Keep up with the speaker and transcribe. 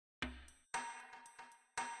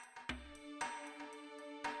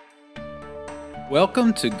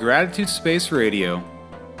Welcome to Gratitude Space Radio.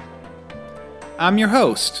 I'm your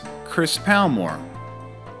host, Chris Palmore,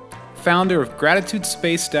 founder of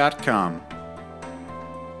GratitudeSpace.com.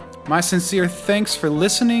 My sincere thanks for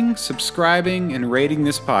listening, subscribing, and rating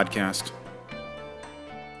this podcast.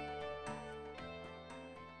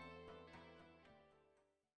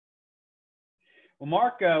 Well,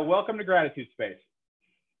 Mark, welcome to Gratitude Space.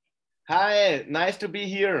 Hi, nice to be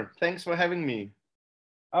here. Thanks for having me.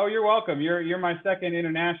 Oh, you're welcome. You're my second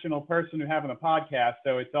international person to have on the podcast,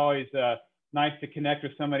 so it's always nice to connect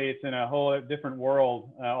with somebody that's in a whole different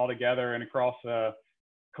world altogether and across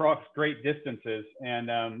great distances. And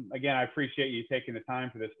again, I appreciate you taking the time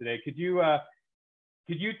for this today. Could you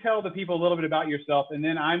tell the people a little bit about yourself, and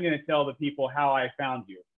then I'm going to tell the people how I found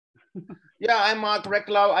you. Yeah, I'm Mark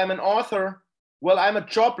Recklau. I'm an author. Well, I'm a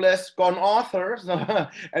jobless, gone author.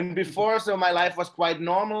 And before, so my life was quite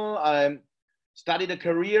normal. I studied a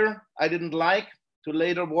career I didn't like to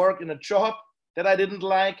later work in a job that I didn't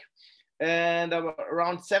like. And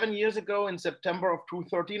around 7 years ago, in September of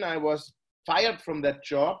 2013, I was fired from that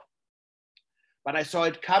job. But I saw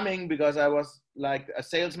it coming because I was like a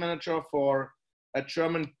sales manager for a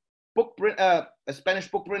German book print, a Spanish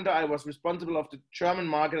book printer. I was responsible of the German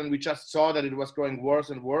market, and we just saw that it was going worse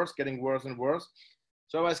and worse, getting worse and worse.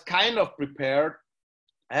 So I was kind of prepared.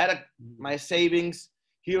 I had my savings.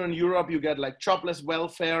 Here in Europe, you get like jobless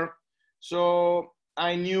welfare. So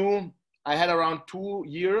I knew I had around 2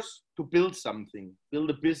 years to build something,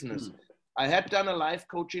 build a business. I had done a life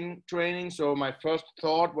coaching training. So my first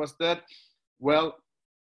thought was that, well,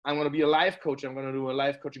 I'm going to be a life coach. I'm going to do a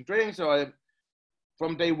life coaching training. So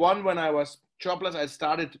from day one, when I was jobless, I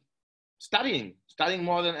started studying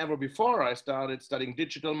more than ever before. I started studying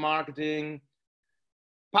digital marketing,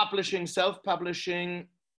 publishing, self-publishing,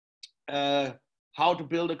 how to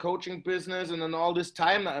build a coaching business. And then all this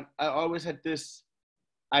time, I always had this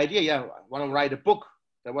idea, I want to write a book.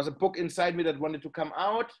 There was a book inside me that wanted to come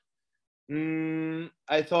out.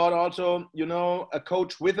 I thought also, a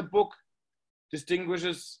coach with a book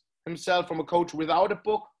distinguishes himself from a coach without a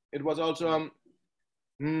book. It was also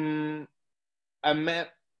an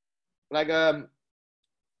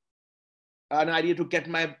idea to get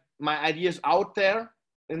my ideas out there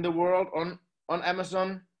in the world on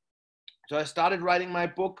Amazon. So I started writing my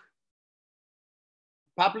book,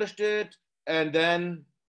 published it, and then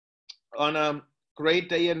on a great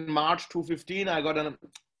day in March 2015, I got on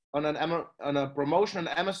a promotion on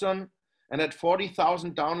Amazon and had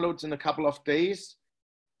 40,000 downloads in a couple of days.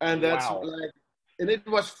 And that's Wow. And it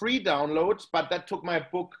was free downloads, but that took my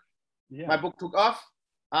book. Yeah. My book took off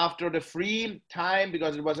after the free time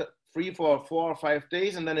because it was free for 4 or 5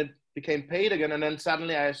 days, and then it became paid again. And then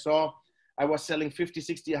suddenly I saw I was selling 50,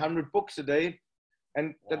 60, 100 books a day.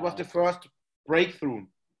 And that was the first breakthrough.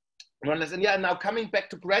 And yeah, now coming back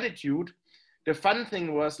to gratitude, the fun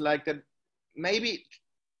thing was like that maybe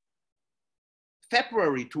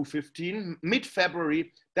February 2015,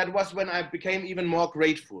 mid-February, that was when I became even more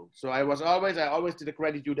grateful. So I always did a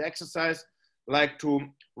gratitude exercise, like to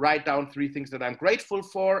write down 3 things that I'm grateful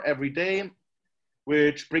for every day,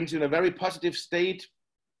 which brings you in a very positive state.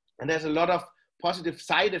 And there's a lot of positive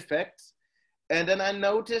side effects. And then I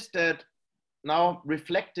noticed that now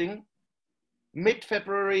reflecting,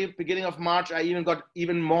 mid-February, beginning of March, I even got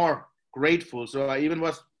even more grateful. So I even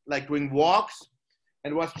was like doing walks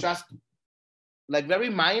and was just like very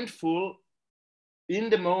mindful in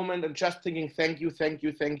the moment and just thinking, thank you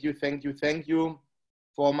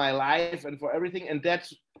for my life and for everything. And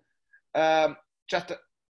that's just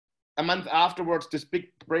a month afterwards, this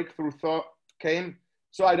big breakthrough thought came.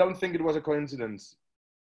 So I don't think it was a coincidence.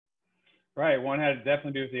 Right. One had to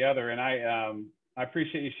definitely do with the other. And I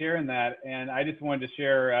appreciate you sharing that. And I just wanted to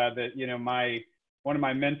share that, one of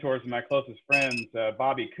my mentors and my closest friends,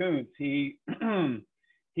 Bobby Kuntz, he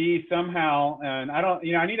somehow, and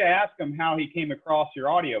I need to ask him how he came across your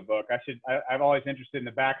audiobook. I've always interested in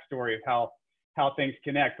the backstory of how things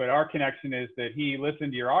connect, but our connection is that he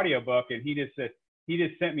listened to your audiobook and he just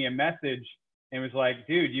sent me a message and was like,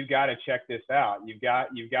 dude, you got to check this out. You've got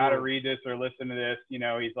to read this or listen to this.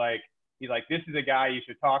 He's like, this is a guy you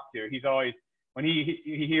should talk to. He's always, when he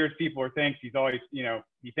hears people or thinks, he's always,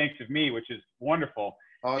 he thinks of me, which is wonderful.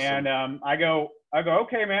 Awesome. And I go,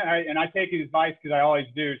 okay, man. I take his advice because I always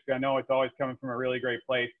do, because I know it's always coming from a really great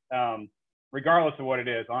place, regardless of what it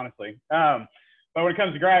is, honestly. But when it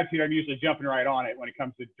comes to gratitude, I'm usually jumping right on it when it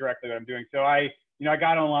comes to directly what I'm doing. So I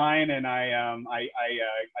got online and I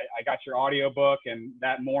got your audiobook, and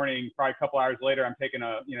that morning, probably a couple hours later, I'm taking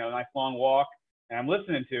a nice long walk and I'm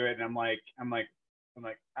listening to it, and I'm like,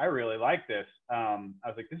 I really like this. I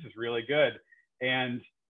was like, this is really good. And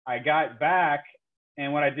I got back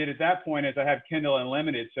And what I did at that point is I have Kindle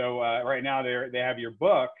Unlimited. So right now they have your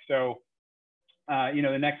book. So, you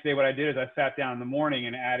know, the next day what I did is I sat down in the morning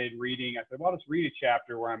and added reading. I said, well, I'll just read a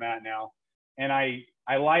chapter where I'm at now. And I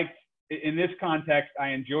liked, in this context, I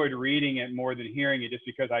enjoyed reading it more than hearing it just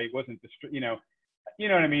because I wasn't, you know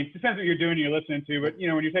what I mean? It depends what you're doing, you're listening to, but, you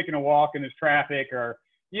know, when you're taking a walk and there's traffic or,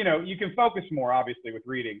 you know, you can focus more, obviously, with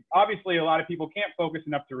reading. Obviously, a lot of people can't focus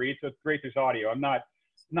enough to read, so it's great there's audio. I'm not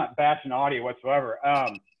bashing audio whatsoever.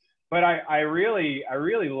 But I really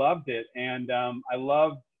loved it. And I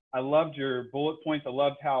loved your bullet points. I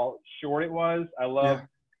loved how short it was. I loved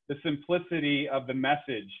the simplicity of the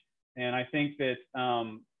message. And I think that,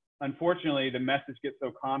 unfortunately, the message gets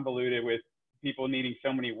so convoluted with people needing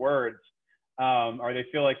so many words, or they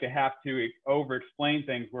feel like they have to over-explain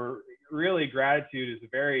things, where really gratitude is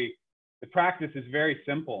the practice is very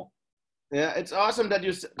simple. Yeah, it's awesome that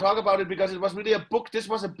you talk about it, because it was really a book. This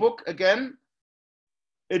was a book, again.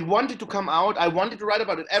 It wanted to come out. I wanted to write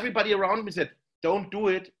about it. Everybody around me said, don't do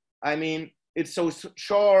it. I mean, it's so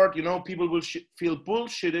short, you know, people will feel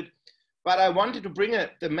bullshitted. But I wanted to bring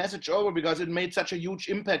the message over because it made such a huge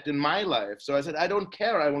impact in my life. So I said, I don't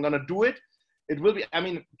care. I'm going to do it. It will be, I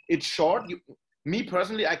mean, it's short. Me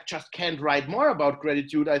personally, I just can't write more about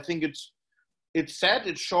gratitude. I think it's sad,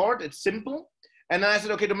 it's short, it's simple. And then I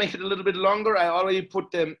said, okay, to make it a little bit longer, I already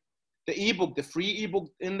put the ebook, the free ebook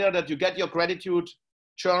in there, that you get your gratitude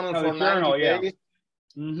journal for 90 days.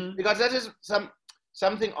 Mm-hmm. Because that is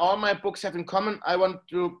something all my books have in common. I want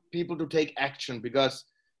people to take action, because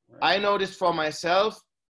I noticed for myself,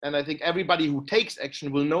 and I think everybody who takes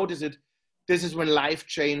action will notice it, this is when life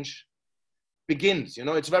change begins. You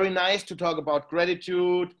know, it's very nice to talk about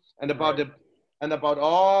gratitude and about about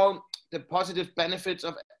all the positive benefits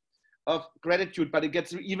of gratitude, but it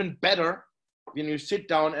gets even better when you sit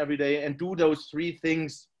down every day and do those 3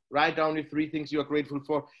 things. Write down the 3 things you are grateful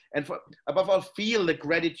for, and above all, feel the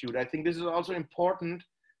gratitude. I think this is also important.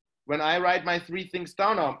 When I write my 3 things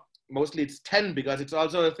down, or mostly it's 10, because it's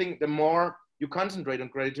also a thing, the more you concentrate on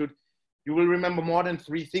gratitude, you will remember more than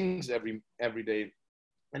 3 things every day.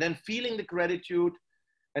 And then feeling the gratitude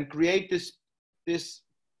and create this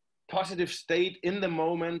positive state in the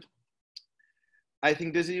moment. I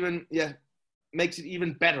think this even, makes it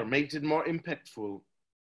even better, makes it more impactful.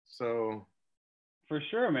 So. For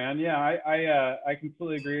sure, man. Yeah, I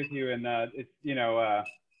completely agree with you. And it's, you know,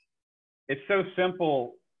 it's so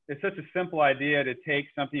simple. It's such a simple idea to take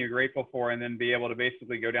something you're grateful for and then be able to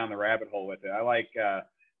basically go down the rabbit hole with it. I like,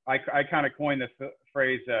 I kind of coined the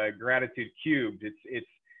phrase gratitude cubed.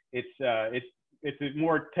 It's a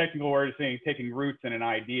more technical word of saying taking roots in an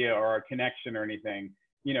idea or a connection or anything.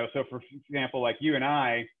 You know, so for example, like you and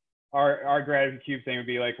I, our gratitude cube thing would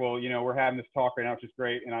be like, well, you know, we're having this talk right now, which is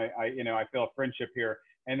great. And I feel a friendship here.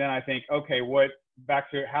 And then I think, okay,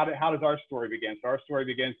 back to how does our story begin? So our story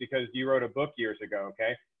begins because you wrote a book years ago.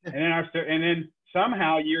 Okay. And then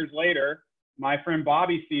somehow years later, my friend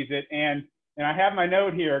Bobby sees it. And I have my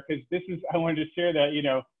note here, because I wanted to share that, you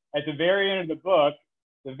know, at the very end of the book,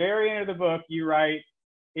 you write,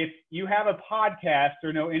 if you have a podcast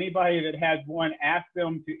or know anybody that has one, ask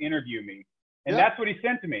them to interview me. And that's what he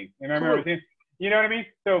sent to me. And I remember saying, you know what I mean?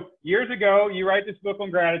 So years ago, you write this book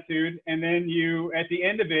on gratitude, and then you, at the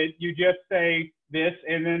end of it, you just say this,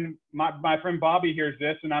 and then my friend Bobby hears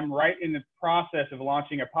this, and I'm right in the process of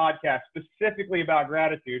launching a podcast specifically about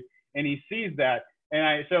gratitude, and he sees that.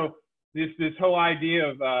 And so this whole idea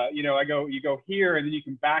of, you know, you go here, and then you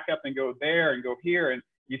can back up and go there and go here, and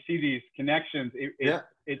you see these connections.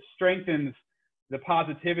 It strengthens the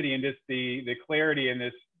positivity and just the clarity in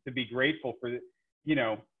this, to be grateful for, you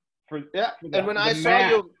know, and when I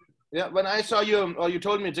saw you, or you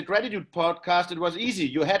told me it's a gratitude podcast, it was easy.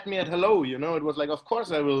 You had me at hello, you know, it was like, of course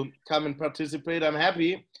I will come and participate. I'm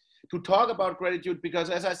happy to talk about gratitude, because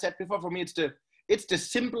as I said before, for me, it's the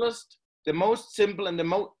simplest, the most simple, and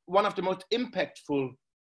one of the most impactful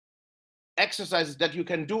exercises that you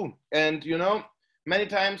can do. And, you know, many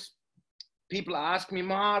times people ask me,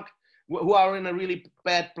 Mark, who are in a really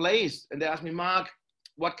bad place, and they ask me, Mark,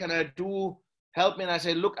 what can I do? Help me. And I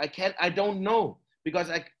say, look, I don't know,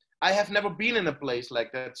 because I have never been in a place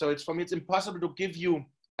like that. So for me, it's impossible to give you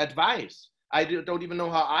advice. I don't even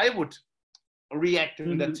know how I would react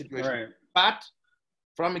in that situation. Right. But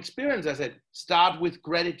from experience, I said, start with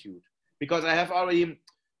gratitude, because I have already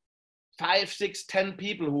 5, 6, 10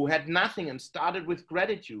 people who had nothing and started with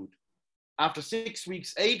gratitude. After 6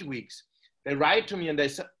 weeks, 8 weeks, they write to me and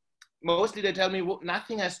mostly they tell me, well,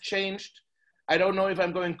 nothing has changed. I don't know if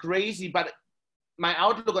I'm going crazy, but my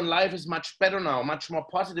outlook on life is much better now, much more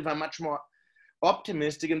positive. I'm much more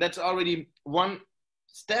optimistic. And that's already one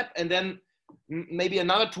step. And then maybe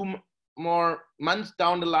another more months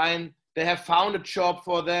down the line, they have found a job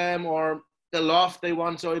for them or the love they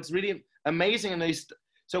want. So it's really amazing. And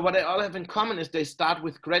so what they all have in common is they start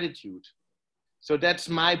with gratitude. So that's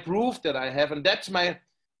my proof that I have. And that's my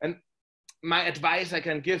advice I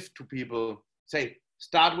can give to people. Say,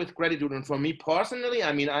 start with gratitude. And for me personally,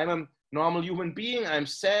 I mean, I'm a normal human being. I'm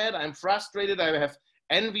sad, I'm frustrated, I have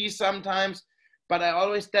envy sometimes, but I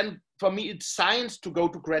always then, for me, it's science to go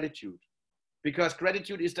to gratitude, because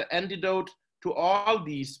gratitude is the antidote to all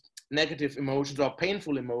these negative emotions or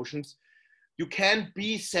painful emotions. You can't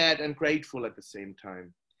be sad and grateful at the same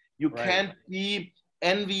time. You can't be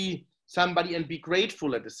envy somebody and be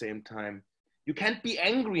grateful at the same time. You can't be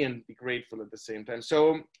angry and be grateful at the same time.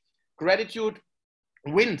 So gratitude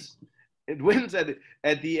wins. It wins at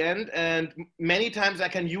the end. And many times I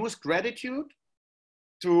can use gratitude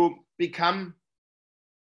to become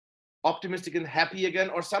optimistic and happy again.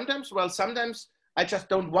 Or sometimes I just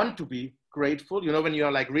don't want to be grateful. You know, when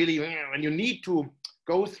you're like really, when you need to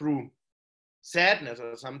go through sadness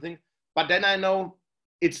or something, but then I know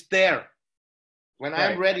it's there. When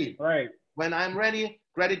I'm ready, when I'm ready,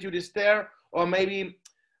 gratitude is there. Or maybe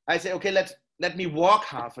I say, okay, let me walk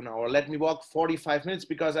half an hour. Let me walk 45 minutes,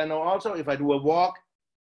 because I know also if I do a walk,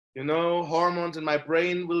 you know, hormones in my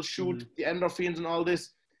brain will shoot the endorphins and all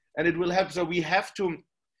this, and it will help. So we have to,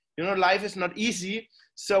 you know, life is not easy.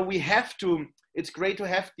 So we have to, it's great to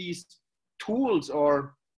have these tools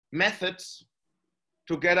or methods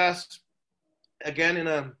to get us again in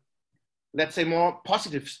a, let's say, more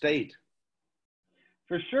positive state.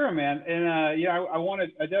 For sure, man. And yeah,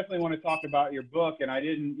 I definitely want to talk about your book. And I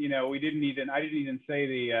didn't even say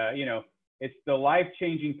the, you know, it's the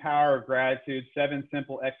life-changing power of gratitude, 7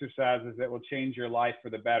 simple exercises that will change your life for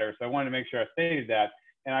the better. So I wanted to make sure I stated that.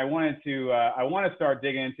 And I want to start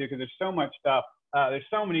digging into, because there's so much stuff. There's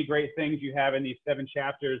so many great things you have in these 7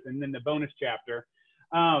 chapters, and then the bonus chapter.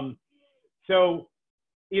 So,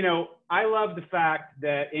 you know, I love the fact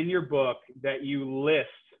that in your book that you list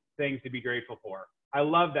things to be grateful for. I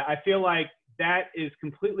love that. I feel like that is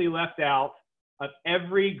completely left out of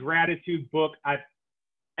every gratitude book I've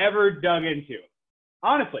ever dug into.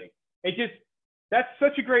 Honestly, that's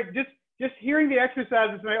such a great, just hearing the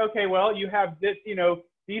exercises, like, okay, well, you have this, you know,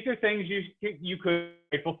 these are things you could be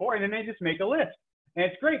grateful for, and then they just make a list. And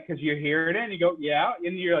it's great because you hear it and you go, yeah,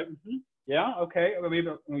 and you're like, yeah, okay, maybe,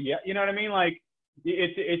 yeah, you know what I mean? Like,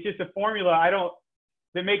 it's just a formula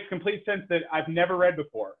that makes complete sense that I've never read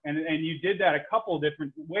before. And you did that a couple of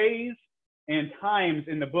different ways and times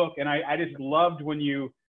in the book. And I just loved when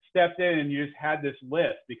you stepped in and you just had this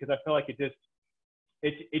list, because I feel like it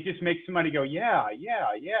just makes somebody go, yeah,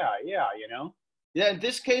 you know? Yeah, in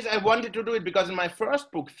this case, I wanted to do it because in my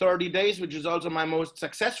first book, 30 Days, which is also my most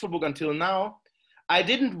successful book until now, I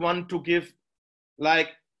didn't want to give like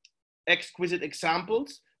exquisite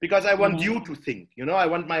examples, because I want you to think, you know, I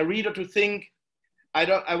want my reader to think.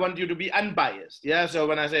 I want you to be unbiased. Yeah. So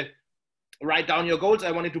when I say write down your goals,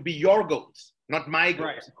 I want it to be your goals, not my goals.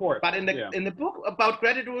 Right, of course. But in the book about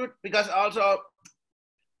gratitude, because also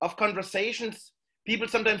of conversations, people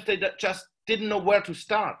sometimes they just didn't know where to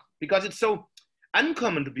start, because it's so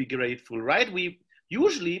uncommon to be grateful, right? We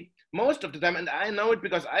usually, most of the time, and I know it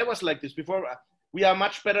because I was like this before, we are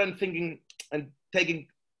much better in thinking and taking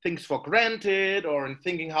things for granted, or in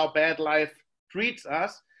thinking how bad life treats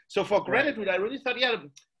us. So for gratitude, I really thought, yeah,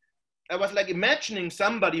 I was like imagining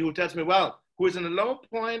somebody who tells me, well, who is in a low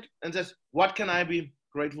point and says, what can I be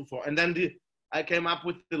grateful for? And then I came up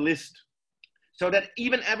with the list, so that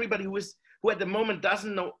even everybody who at the moment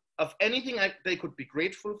doesn't know of anything they could be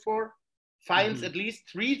grateful for finds at least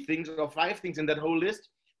 3 things or 5 things in that whole list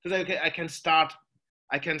to say, okay, I can start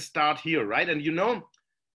here, right? And you know,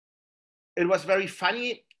 it was very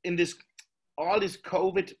funny in all this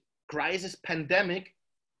COVID crisis pandemic.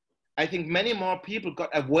 I think many more people got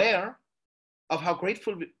aware of how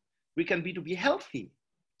grateful we can be to be healthy.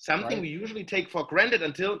 Something we usually take for granted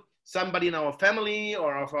until somebody in our family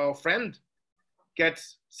or of our friend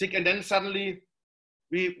gets sick, and then suddenly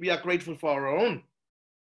we are grateful for our own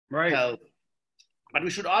health. But we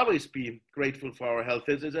should always be grateful for our health.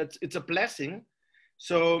 It's a blessing.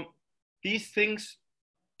 So these things,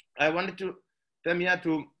 I wanted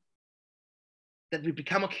that we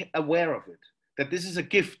become aware of it, that this is a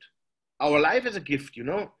gift. Our life is a gift, you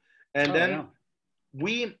know, and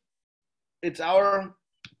it's our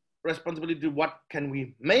responsibility. What can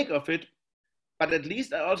we make of it? But at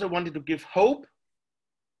least I also wanted to give hope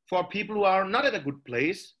for people who are not at a good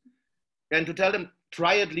place, and to tell them,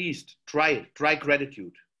 try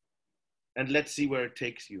gratitude, and let's see where it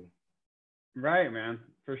takes you. Right, man,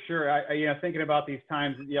 for sure. You know, thinking about these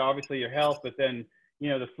times, obviously your health, but then,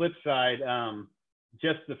 the flip side,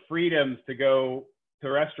 just the freedoms to go to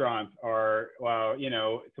restaurants or, well,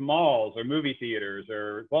 to malls or movie theaters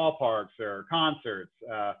or ballparks or concerts.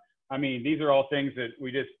 I mean, these are all things that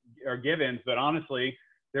we just are givens, but honestly,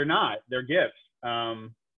 they're not. They're gifts.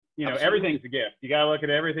 Absolutely. Everything's a gift. You got to look at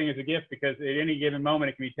everything as a gift because at any given moment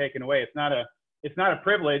it can be taken away. It's not a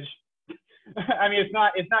privilege. I mean, it's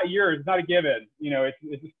not yours. It's not a given.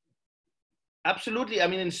 It's Absolutely. I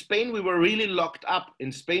mean, in Spain, we were really locked up.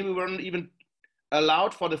 In Spain, we weren't even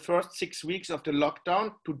allowed for the first 6 weeks of the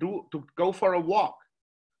lockdown to go for a walk.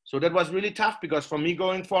 So that was really tough because for me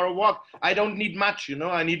going for a walk, I don't need much,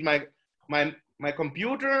 I need my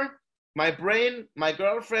computer, my brain, my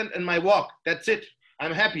girlfriend, and my walk. That's it.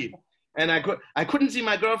 I'm happy. And I couldn't see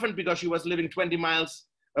my girlfriend because she was living 20 miles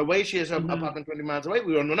away. She has her apartment 20 miles away.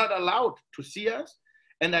 We were not allowed to see us,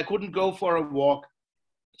 and I couldn't go for a walk.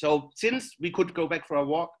 So since we could go back for a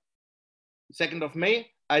walk, 2nd of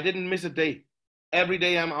May, I didn't miss a day. Every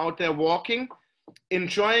day I'm out there walking,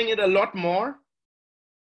 enjoying it a lot more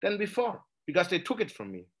than before because they took it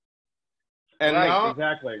from me. And right,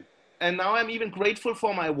 exactly. And now I'm even grateful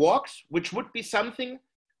for my walks, which would be something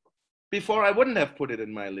before I wouldn't have put it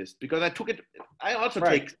in my list because I took it. I also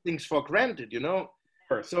take things for granted,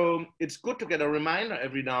 So it's good to get a reminder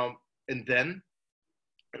every now and then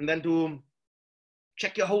to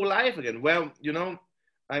check your whole life again. Well,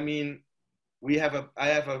 I mean, I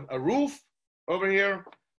have a roof over here.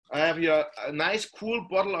 I have here a nice cool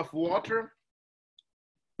bottle of water.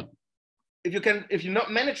 If you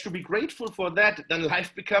not manage to be grateful for that, then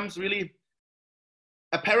life becomes really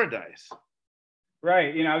a paradise.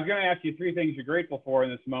 Right. I was going to ask you 3 things you're grateful for in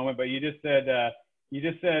this moment, but you just said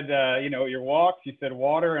your walks. You said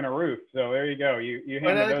water and a roof. So there you go. You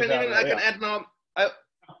handed those out. I can add now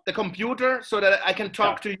the computer so that I can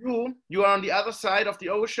talk to you. You are on the other side of the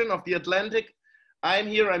ocean, of the Atlantic. I'm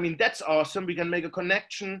here. I mean, that's awesome. We can make a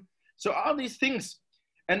connection. So all these things,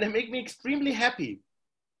 and they make me extremely happy.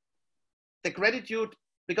 The gratitude,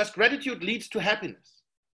 because gratitude leads to happiness.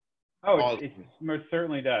 Oh, it most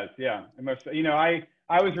certainly does. Yeah.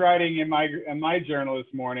 I was writing in my journal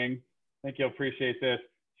this morning. I think you'll appreciate this.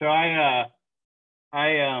 So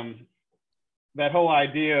that whole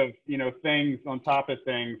idea of, things on top of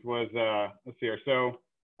things was, let's see here. So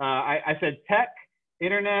I said tech,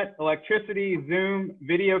 internet, electricity, Zoom,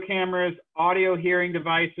 video cameras, audio hearing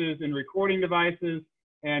devices and recording devices,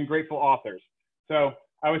 and grateful authors. So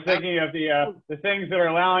I was thinking of the things that are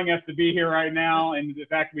allowing us to be here right now, and the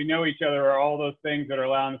fact that we know each other are all those things that are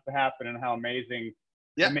allowing us to happen, and how amazing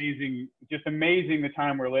the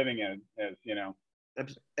time we're living in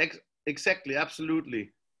is. Exactly,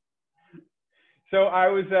 absolutely. So I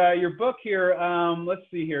was your book here. Let's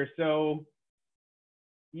see here. So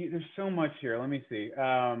there's so much here. Let me see.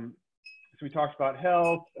 So we talked about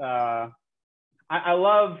health. I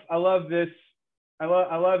love this. I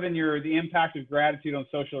love in the impact of gratitude on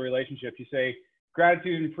social relationships. You say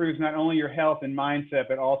gratitude improves not only your health and mindset,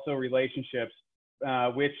 but also relationships,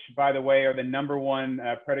 which, by the way, are the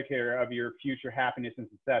 #1 predicator of your future happiness and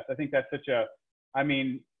success. I think that's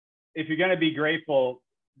if you're going to be grateful,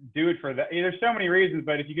 do it for that. There's so many reasons,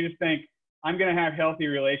 but if you can just think, I'm going to have healthy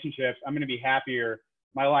relationships, I'm going to be happier,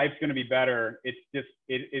 my life's going to be better.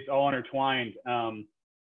 It's all intertwined. Do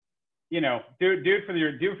it for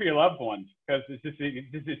your loved ones, because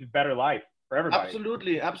it's a better life for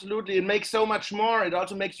everybody. Absolutely. It makes so much more. It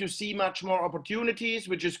also makes you see much more opportunities,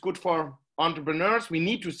 which is good for entrepreneurs. We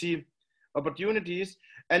need to see opportunities.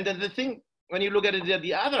 And then the thing, when you look at it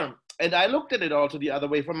the other, and I looked at it also the other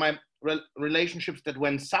way from my relationships that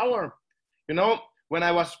went sour. When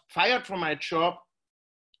I was fired from my job,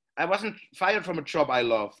 I wasn't fired from a job I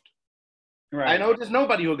loved. Right. I know there's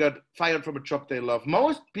nobody who got fired from a job they love.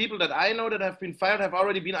 Most people that I know that have been fired have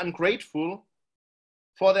already been ungrateful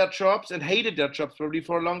for their jobs and hated their jobs probably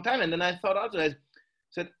for a long time. And then I thought also, I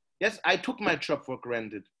said, yes, I took my job for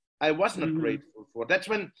granted. I was not grateful for. That's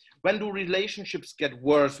when do relationships get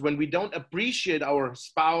worse, when we don't appreciate our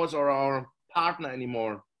spouse or our partner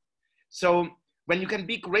anymore. So when you can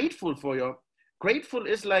be grateful grateful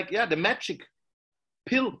is like, the magic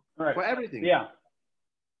pill for everything. Yeah.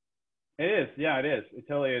 It is. Yeah, it is. It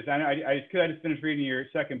totally is. I just finished reading your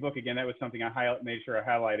second book again. That was something I made sure I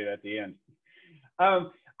highlighted at the end.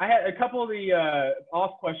 I had a couple of the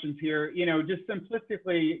off questions here. Just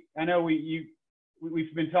simplistically, I know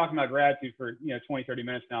we've been talking about gratitude for 20, 30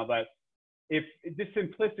 minutes now, but if just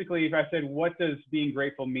simplistically, if I said, what does being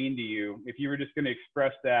grateful mean to you? If you were just going to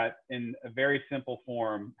express that in a very simple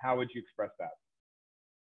form, how would you express that?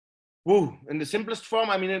 Woo, in the simplest form,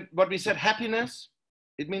 I mean, what we said, happiness,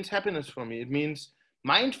 it means happiness for me. It means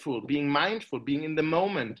mindful, being in the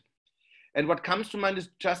moment. And what comes to mind is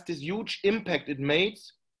just this huge impact it made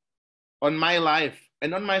on my life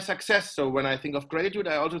and on my success. So when I think of gratitude,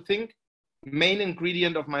 I also think main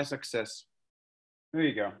ingredient of my success. There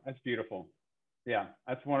you go. That's beautiful. Yeah,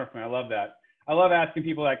 that's wonderful. I love that. I love asking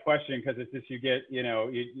people that question because it's just you get,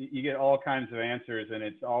 you get all kinds of answers, and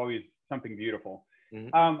it's always something beautiful.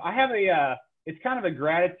 Mm-hmm. I have it's kind of a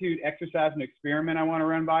gratitude exercise and experiment I want to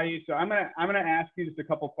run by you. So I'm gonna ask you just a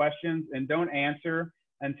couple questions, and don't answer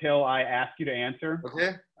until I ask you to answer.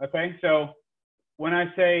 Okay. Okay. So when I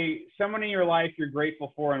say someone in your life you're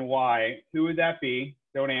grateful for and why, who would that be?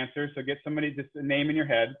 Don't answer. So get somebody, just a name in your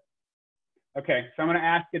head. Okay. So I'm going to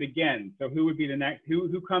ask it again. So who would be the next,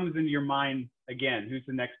 who comes into your mind again? Who's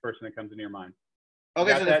the next person that comes into your mind?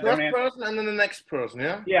 Okay. So the first person and then the next person.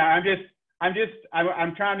 Yeah. Yeah.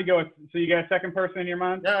 I'm trying to go with, so you got a second person in your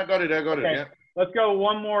mind? Yeah, I got it. Yeah. Let's go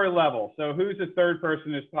one more level. So who's the third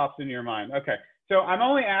person that pops into your mind? Okay. So I'm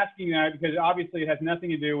only asking that because obviously it has nothing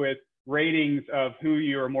to do with ratings of who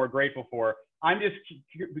you are more grateful for.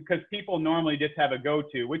 Because people normally just have a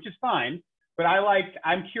go-to, which is fine, but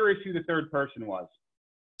I'm curious who the third person was.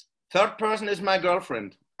 Third person is my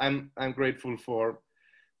girlfriend. I'm grateful for,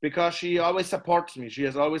 because she always supports me. She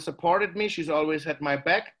has always supported me. She's always had my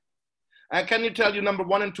back. And can you tell you number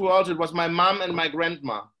 1 and 2 also, it was my mom and my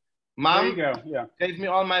grandma. Mom gave me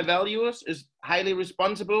all my values, is highly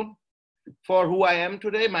responsible for who I am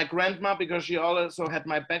today. My grandma, because she also had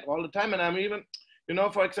my back all the time. And I'm even,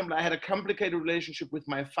 for example, I had a complicated relationship with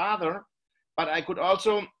my father, but I could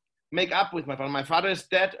also make up with my father. My father is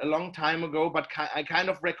dead a long time ago, but I kind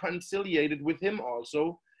of reconciliated with him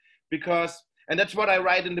also, because, and that's what I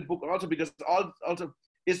write in the book also, because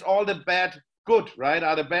is all the bad good, right?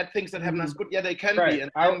 Are the bad things that happen as good? Yeah, they can be.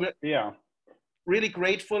 And I'm really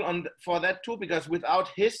grateful for that too, because without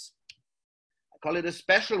his, I call it a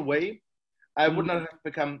special way, I would not have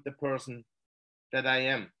become the person that I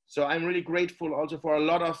am. So I'm really grateful also for a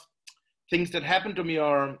lot of things that happened to me,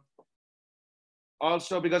 or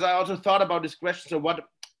also because I also thought about this question. So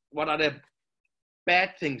what are the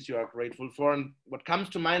bad things you are grateful for? And what comes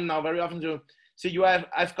to mind now very often,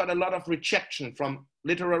 I've got a lot of rejection from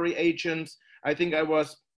literary agents. I think I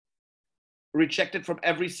was rejected from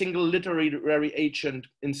every single literary agent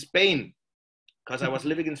in Spain, because I was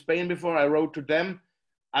living in Spain before. I wrote to them.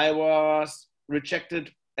 I was rejected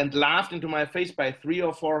and laughed into my face by 3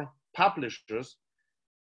 or 4 publishers.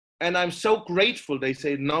 And I'm so grateful they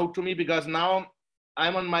say no to me, because now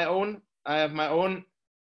I'm on my own. I have my own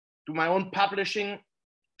publishing.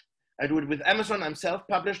 I do it with Amazon. I'm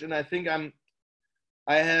self-published, and I think I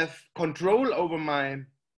have control over my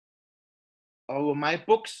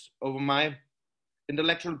books, over my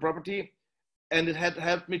intellectual property. And it had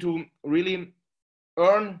helped me to really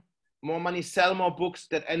earn more money, sell more books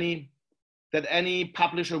that any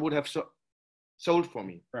publisher would have sold for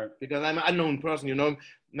me. Right. Because I'm an unknown person,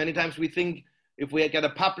 Many times we think if we get a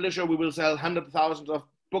publisher, we will sell hundreds of thousands of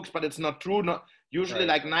books, but it's not true. Usually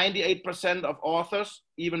like 98% of authors,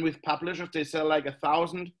 even with publishers, they sell like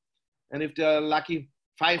 1,000. And if they're lucky,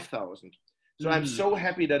 5,000. So I'm so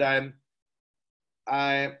happy that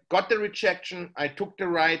I got the rejection. I took the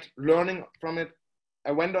ride, learning from it.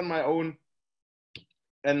 I went on my own,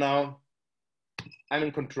 and now I'm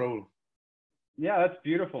in control. Yeah, that's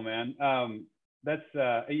beautiful, man. That's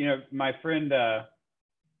my friend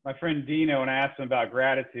Dino, when I asked him about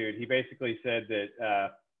gratitude, he basically said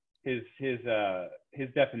that his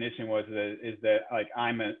definition is that like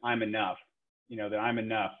I'm enough, that I'm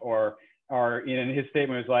enough, or his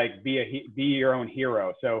statement was like be your own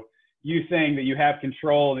hero. So you saying that you have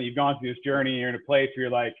control and you've gone through this journey and you're in a place where you're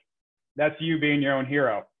like, that's you being your own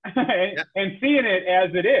hero and seeing it as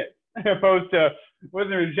it is, opposed to, it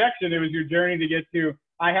wasn't a rejection. It was your journey to get to,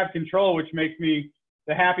 I have control, which makes me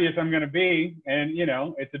the happiest I'm going to be. And,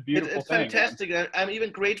 it's a beautiful it's thing. It's fantastic. Man. I'm even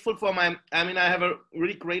grateful for I have a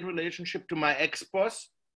really great relationship to my ex-boss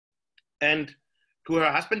and to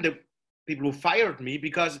her husband, the people who fired me,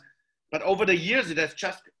 but over the years, it has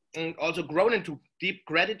just also grown into deep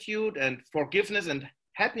gratitude and forgiveness and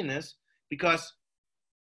happiness, because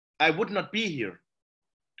I would not be here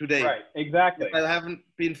today. Right, exactly. If I haven't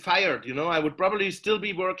been fired, I would probably still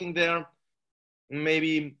be working there,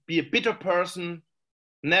 maybe be a bitter person,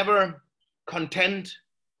 never content.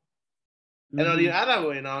 And on the other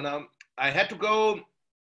way now I had to go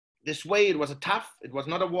this way. It was it was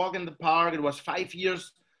not a walk in the park. It was 5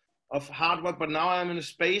 years of hard work, but now I'm in a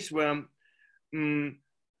space where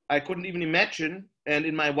I couldn't even imagine. And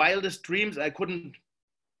in my wildest dreams, I couldn't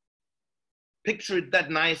picture it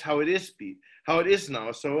that nice how it is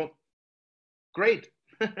now. So great.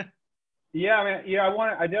 Yeah, I mean, yeah,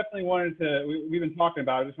 I definitely wanted to. We've been talking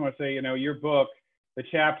about it. I just want to say, your book, the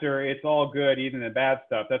chapter, it's all good, even the bad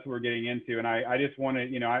stuff. That's what we're getting into. And I just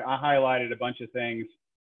wanted, I highlighted a bunch of things,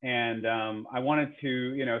 and I wanted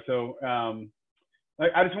to,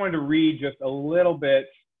 I just wanted to read just a little bit.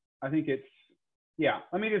 I think it's, yeah.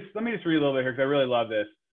 Let me just read a little bit here because I really love this.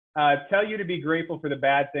 Tell you to be grateful for the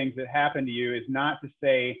bad things that happen to you is not to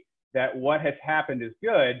say that what has happened is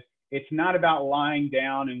good. It's not about lying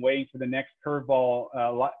down and waiting for the next curveball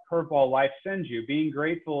life sends you. Being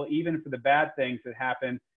grateful even for the bad things that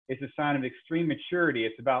happen is a sign of extreme maturity.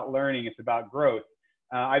 It's about learning. It's about growth.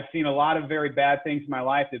 I've seen a lot of very bad things in my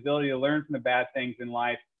life. The ability to learn from the bad things in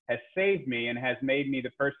life has saved me and has made me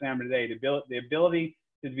the person I am today. The ability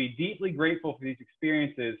to be deeply grateful for these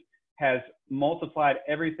experiences has multiplied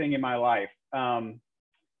everything in my life. And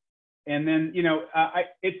then,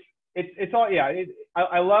 it's all, yeah,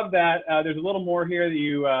 I love that. There's a little more here that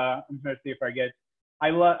you, I'm trying to see if I get,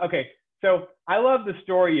 okay. So I love the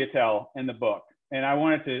story you tell in the book. And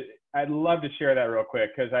I'd love to share that real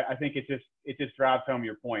quick because I think it just drives home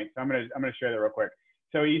your point. So I'm going to share that real quick.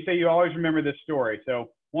 So you say you always remember this story. So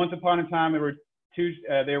once upon a time,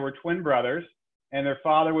 there were twin brothers, and their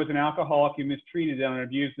father was an alcoholic who mistreated them and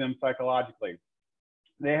abused them psychologically.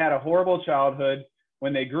 They had a horrible childhood.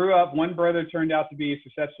 When they grew up, one brother turned out to be a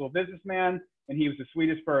successful businessman, and he was the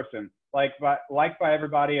sweetest person, liked by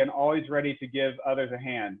everybody and always ready to give others a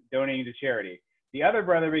hand, donating to charity. The other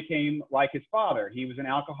brother became like his father. He was an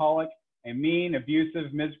alcoholic, a mean,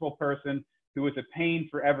 abusive, miserable person who was a pain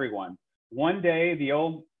for everyone. One day, the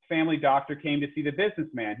old family doctor came to see the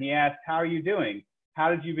businessman. He asked, "How are you doing? How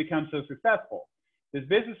did you become so successful?" This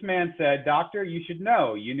businessman said, "Doctor, you should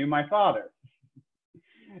know. You knew my father."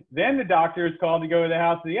 Then the doctor is called to go to the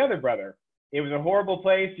house of the other brother. It was a horrible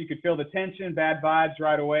place. You could feel the tension, bad vibes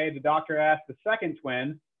right away. The doctor asked the second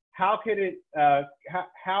twin, how could it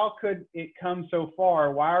come so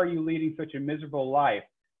far? Why are you leading such a miserable life?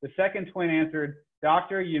 The second twin answered,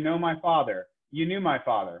 "Doctor, you know my father. You knew my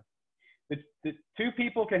father." The two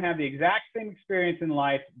people can have the exact same experience in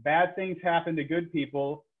life. Bad things happen to good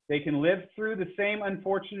people. They can live through the same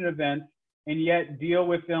unfortunate events and yet deal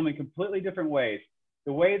with them in completely different ways.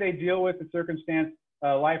 The way they deal with the circumstance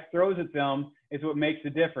life throws at them is what makes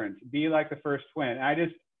the difference. Be like the first twin. I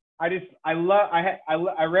read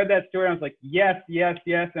that story. And I was like, yes, yes,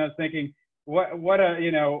 yes. And I was thinking,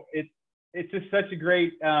 it's just such a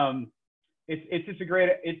great,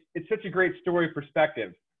 it's such a great story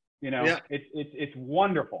perspective. Yeah. It's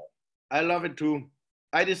wonderful. I love it too.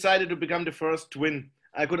 I decided to become the first twin.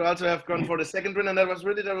 I could also have gone for the second twin, and that was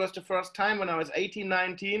the first time when I was 18,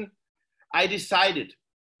 19. I decided,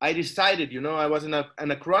 I was in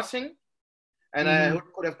a crossing, and I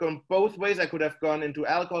could have gone both ways. I could have gone into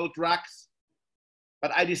alcohol, drugs,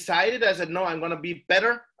 but I decided, I said, no, I'm going to be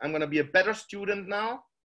better. I'm going to be a better student now.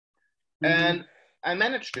 And I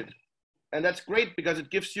managed it. And that's great because it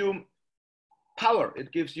gives you power.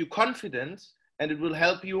 It gives you confidence, and it will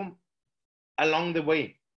help you along the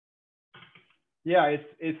way. Yeah,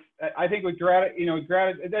 I think with gratitude,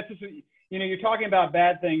 that's just, you're talking about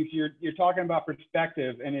bad things. You're talking about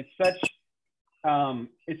perspective, and it's such a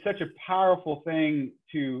powerful thing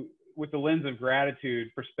with the lens of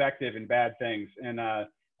gratitude, perspective, and bad things. And a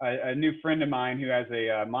new friend of mine who has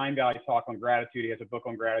a Mind Valley talk on gratitude. He has a book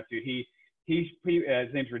on gratitude. His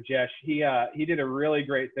name's Rajesh. He did a really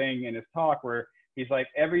great thing in his talk where he's like,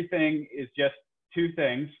 everything is just two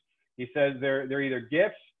things. He says they're either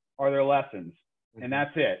gifts or they're lessons, and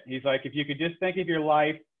that's it. He's like, if you could just think of your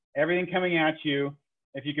life, everything coming at you,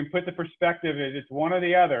 if you can put the perspective as it's one or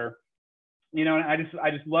the other, and I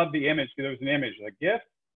just love the image because it was an image, like gift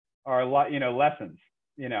or lessons,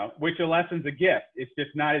 which a lesson's a gift. It's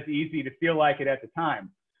just not as easy to feel like it at the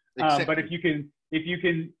time. Exactly. But if you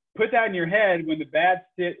can put that in your head when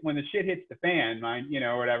the shit hits the fan,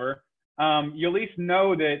 or whatever, you at least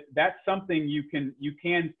know that that's something you can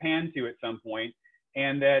pan to at some point.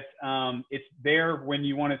 And that it's there when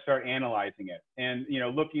you want to start analyzing it. And,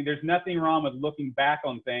 there's nothing wrong with looking back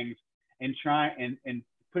on things and trying and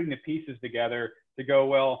putting the pieces together to go,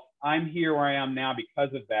 well, I'm here where I am now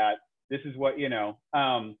because of that. This is what,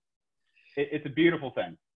 it's a beautiful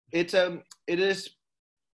thing. It is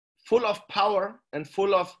full of power and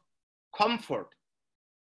full of comfort,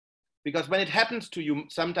 because when it happens to you,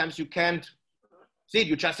 sometimes you can't see it.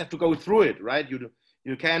 You just have to go through it, right?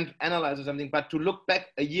 You can't analyze something, but to look back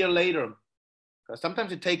a year later, because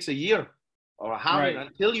sometimes it takes a year or a half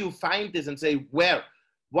until you find this and say, what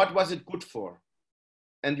was it good for?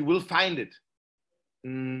 And you will find it.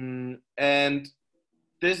 And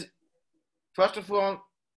this, first of all,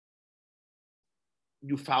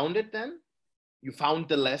 you found it then, you found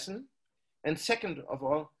the lesson. And second of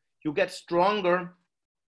all, you get stronger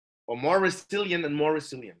or more resilient and more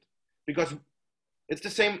resilient. Because it's the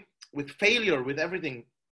same with failure, with everything.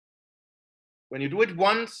 When you do it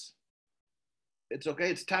once, it's okay,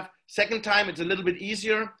 it's tough. Second time, it's a little bit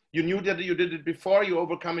easier. You knew that you did it before, you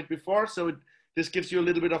overcome it before. So this gives you a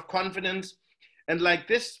little bit of confidence. And like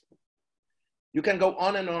this, you can go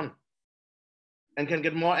on and can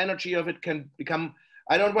get more energy of it, can become,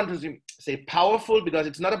 I don't want to say powerful, because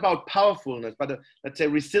it's not about powerfulness, but let's say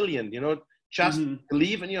resilient, you know, just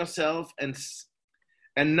believe in yourself and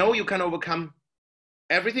know you can overcome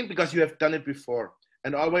everything because you have done it before.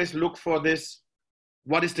 And always look for this,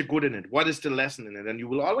 what is the good in it? What is the lesson in it? And you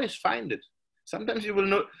will always find it. Sometimes you will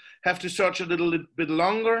not have to search a little bit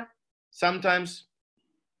longer. Sometimes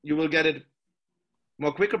you will get it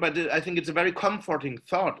more quicker, but I think it's a very comforting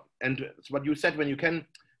thought. And it's what you said, when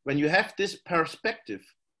you have this perspective,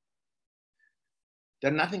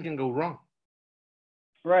 then nothing can go wrong.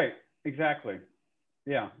 Right. Exactly.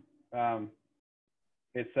 Yeah. My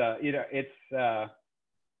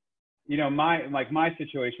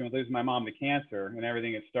situation with losing my mom to cancer and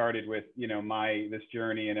everything, it started with, this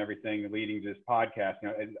journey and everything leading to this podcast,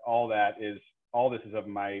 all this is of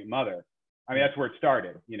my mother. I mean, that's where it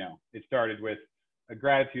started, it started with a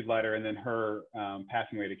gratitude letter and then her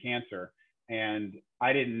passing away to cancer. And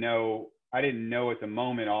I didn't know at the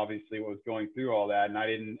moment, obviously, what was going through all that.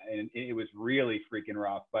 And it was really freaking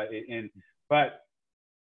rough, but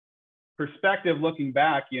perspective looking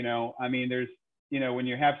back, there's, when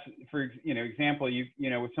you have, for example,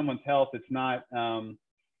 with someone's health, it's not,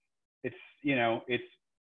 it's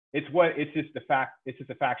just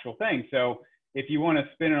a factual thing. So if you want to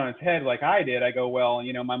spin it on its head, like I did, I go, well,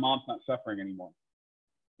 my mom's not suffering anymore.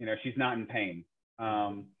 She's not in pain,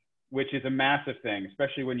 which is a massive thing,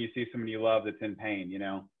 especially when you see somebody you love that's in pain,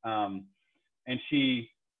 and she,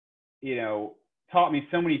 taught me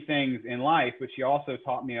so many things in life, but she also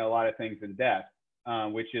taught me a lot of things in death,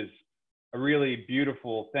 which is a really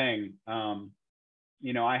beautiful thing.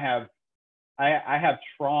 I have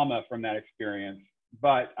trauma from that experience,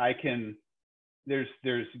 but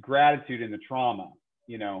there's gratitude in the trauma.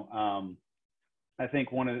 I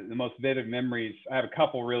think one of the most vivid memories, I have a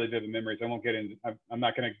couple really vivid memories. I won't get into, I'm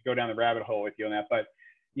not going to go down the rabbit hole with you on that, but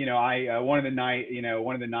one of the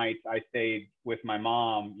nights I stayed with my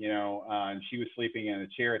mom, and she was sleeping in a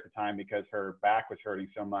chair at the time because her back was hurting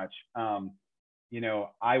so much.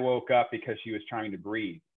 I woke up because she was trying to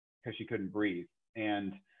breathe, because she couldn't breathe.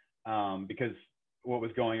 And because what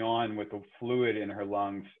was going on with the fluid in her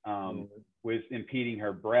lungs was impeding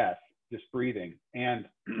her breath, just breathing. And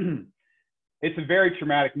it's a very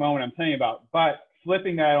traumatic moment I'm telling you about, but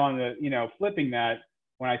flipping that,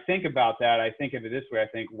 when I think about that, I think of it this way. I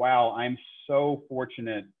think, wow, I'm so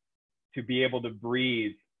fortunate to be able to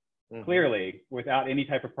breathe clearly without any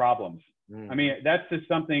type of problems. I mean, that's just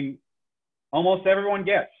something almost everyone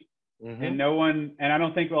gets, and I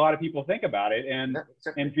don't think a lot of people think about it. And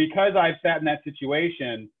because I've sat in that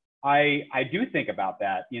situation, I do think about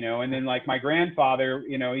that, and then like my grandfather,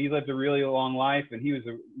 he lived a really long life and he was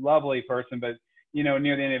a lovely person, but, near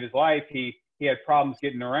the end of his life, he had problems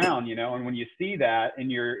getting around, and when you see that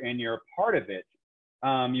and you're a part of it,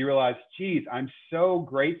 you realize, geez, I'm so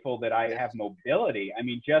grateful that I have mobility. I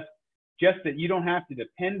mean, just that you don't have to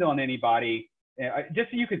depend on anybody,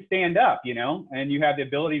 just so you could stand up, and you have the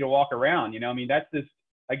ability to walk around, I mean, that's just,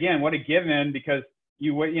 again, what a given, because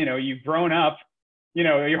you've grown up,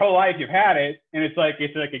 your whole life you've had it, and it's like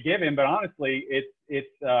a given, but honestly,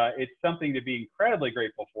 it's something to be incredibly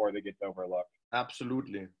grateful for that gets overlooked.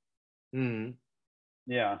 Absolutely.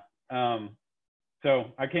 Yeah.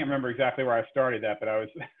 So I can't remember exactly where I started that, but I was,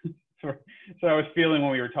 so I was feeling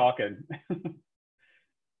when we were talking.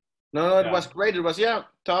 No, it was great. It was,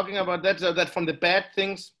 talking about that from the bad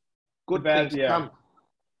things, good things come.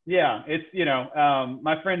 Yeah, it's,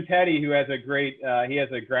 my friend Teddy, who has he has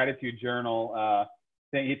a gratitude journal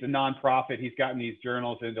thing. He's a nonprofit. He's gotten these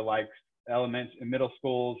journals into like elementary and middle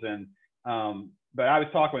schools. And, but I was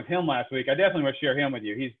talking with him last week. I definitely want to share him with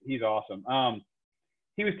you. He's awesome.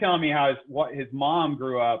 He was telling me how his mom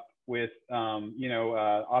grew up with,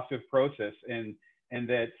 osteoporosis, and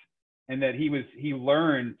that he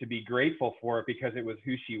learned to be grateful for it because it was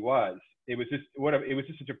who she was. It was just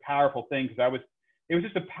such a powerful thing, because it was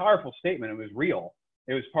just a powerful statement. It was real.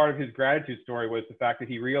 It was part of his gratitude story, was the fact that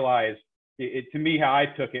he realized, to me, how I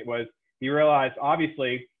took it was, he realized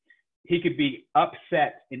obviously he could be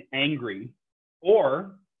upset and angry,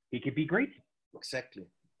 or he could be grateful. Exactly.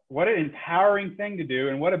 what an empowering thing to do,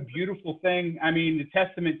 and what a beautiful thing. I mean, the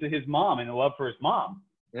testament to his mom and the love for his mom.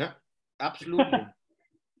 Yeah, absolutely.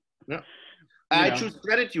 Yeah. I choose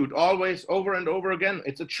gratitude always, over and over again.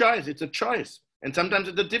 It's a choice. It's a choice. And sometimes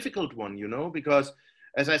it's a difficult one, you know, because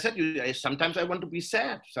as I said, sometimes I want to be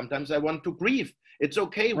sad. Sometimes I want to grieve. It's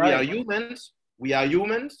okay. Right. We are humans. We are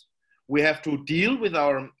humans. We have to deal with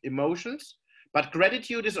our emotions. But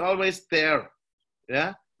gratitude is always there.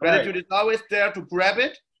 Yeah. Gratitude is always there to grab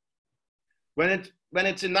it when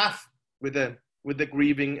it's enough with the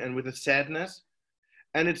grieving and with the sadness.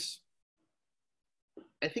 And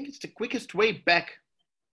I think it's the quickest way back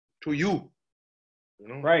to you. You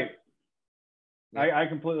know? Right. I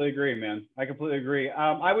completely agree, man. I completely agree.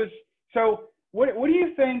 So what do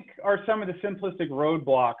you think are some of the simplistic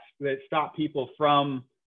roadblocks that stop people from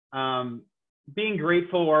being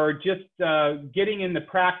grateful, or just getting in the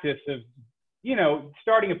practice of, you know,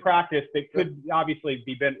 starting a practice that could obviously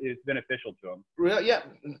is beneficial to them? Well, yeah.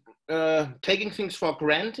 Taking things for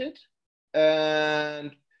granted.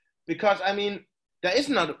 And because, I mean, there is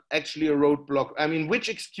not actually a roadblock. I mean, which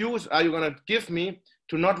excuse are you going to give me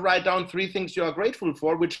to not write down 3 things you are grateful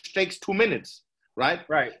for, which takes 2 minutes, right?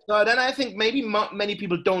 Right. So then I think maybe many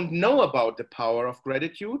people don't know about the power of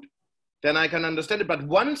gratitude. Then I can understand it. But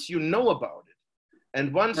once you know about it,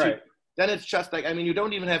 and once then it's just like, I mean, you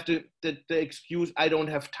don't even have the excuse, I don't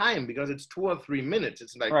have time, because it's 2 or 3 minutes.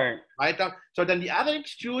 It's like, write down. So then the other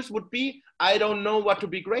excuse would be, I don't know what to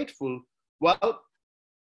be grateful. Well,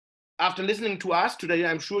 after listening to us today,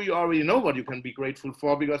 I'm sure you already know what you can be grateful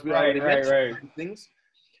for, because we already mentioned things.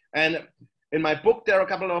 And in my book, there are a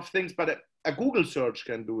couple of things, but a Google search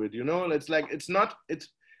can do it. You know, it's like it's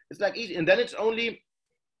like easy, and then it's only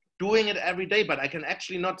doing it every day. But I can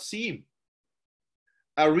actually not see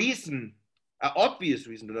a reason, an obvious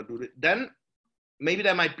reason to not do it. Then maybe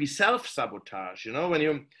there might be self-sabotage. You know,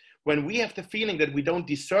 when we have the feeling that we don't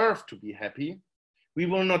deserve to be happy, we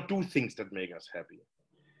will not do things that make us happy.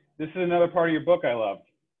 This is another part of your book I love.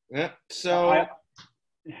 Yeah. So.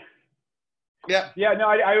 Yeah.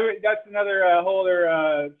 No, that's another whole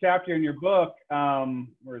other chapter in your book.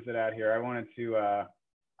 Where is it at here? I wanted to.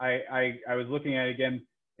 I was looking at it again.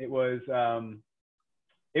 It was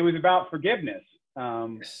about forgiveness.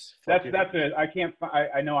 That's it.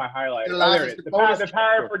 I know I highlighted. There it is. The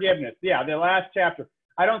power of forgiveness. Yeah, the last chapter.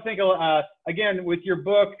 I don't think again with your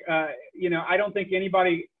book, you know, I don't think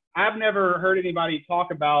anybody. I've never heard anybody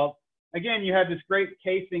talk about, again, you had this great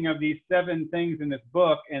casing of these 7 things in this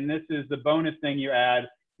book, and this is the bonus thing you add,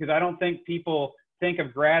 because I don't think people think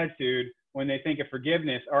of gratitude when they think of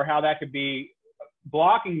forgiveness, or how that could be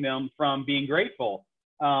blocking them from being grateful.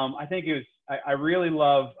 I think it was, I really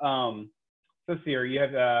love, let's see here, you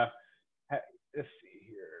have, let's see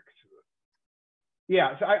here.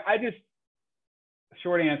 Yeah, so I just,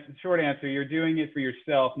 short answer, you're doing it for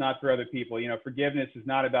yourself, not for other people. You know, forgiveness is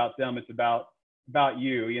not about them, it's about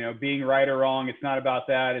you. You know, being right or wrong, it's not about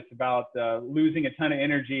that. It's about losing a ton of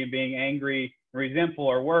energy and being angry, resentful,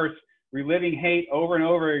 or worse, reliving hate over and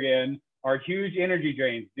over again are huge energy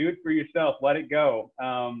drains. Do it for yourself, let it go.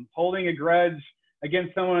 Holding a grudge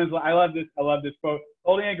against someone is, I love this quote,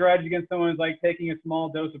 holding a grudge against someone is like taking a small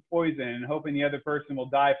dose of poison and hoping the other person will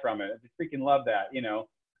die from it. I just freaking love that, you know.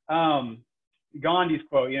 Gandhi's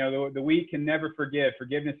quote, you know, the weak can never forgive.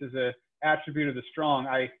 Forgiveness is an attribute of the strong.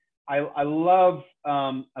 I loved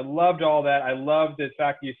all that. I loved the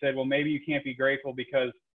fact that you said, well, maybe you can't be grateful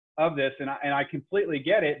because of this. And I completely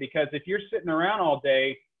get it, because if you're sitting around all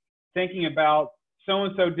day thinking about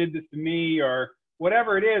so-and-so did this to me or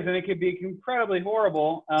whatever it is, and it could be incredibly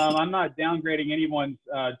horrible. I'm not downgrading anyone's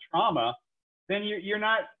trauma. Then you're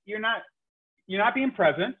not being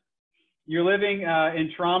present. You're living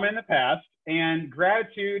in trauma in the past. And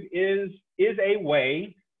gratitude is a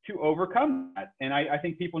way to overcome that. And I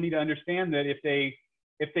think people need to understand that if they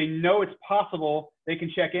know it's possible, they can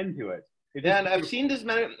check into it. And I've seen this.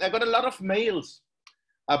 I got a lot of mails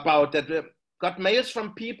about that. Got mails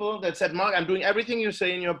from people that said, Mark, I'm doing everything you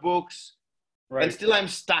say in your books, and still I'm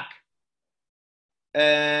stuck.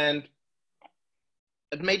 And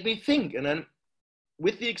it made me think. And then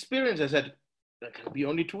with the experience, I said, there can be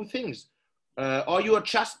only 2 things. Or you are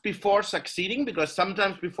just before succeeding, because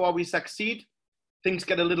sometimes before we succeed, things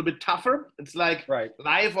get a little bit tougher. It's like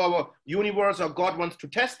life or universe or God wants to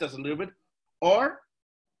test us a little bit. Or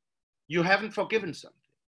you haven't forgiven something.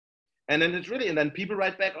 And then and then people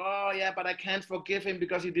write back, oh yeah, but I can't forgive him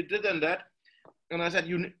because he did this and that. And I said,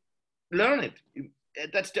 you learn it.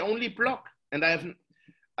 That's the only block. And I've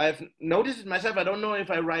noticed it myself. I don't know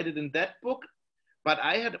if I write it in that book, but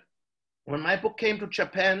when my book came to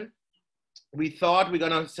Japan, we thought we're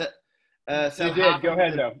gonna sell You did. half Go a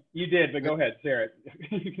ahead, million. though. You did, but go ahead, share it.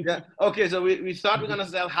 Yeah. Okay. So we thought we're gonna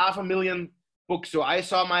sell 500,000 books. So I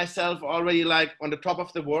saw myself already like on the top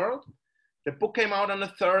of the world. The book came out on a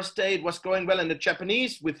Thursday. It was going well in the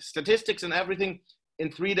Japanese with statistics and everything.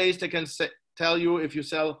 In 3 days, they can tell you if you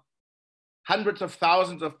sell hundreds of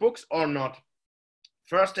thousands of books or not.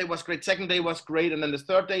 First day was great. Second day was great. And then the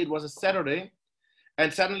third day, it was a Saturday.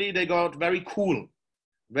 And suddenly they got very cool.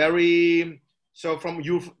 So from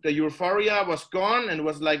the euphoria was gone. And it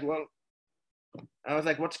was like, well, I was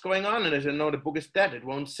like, what's going on? And they said, no, the book is dead. It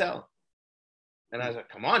won't sell. And I said,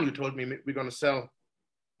 come on, you told me we're going to sell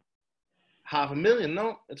 500,000.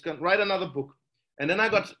 No, it's going to write another book. And then I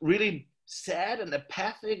got really sad and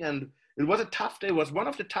apathic. And it was a tough day. It was one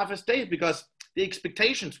of the toughest days because the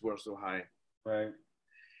expectations were so high. Right.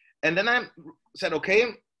 And then I said, okay,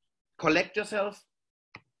 collect yourself.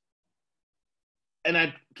 And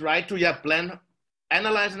I tried to plan,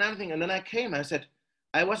 analyze and everything. And then I said,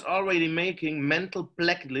 I was already making mental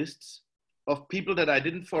blacklists of people that I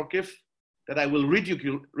didn't forgive, that I will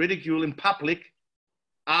ridicule in public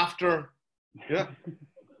after. Yeah.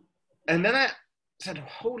 And then I said,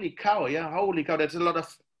 holy cow, there's a lot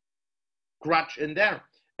of grudge in there.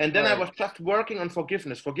 And then I was just working on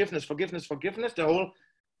forgiveness. The whole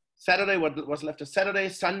Saturday, what was left of Saturday,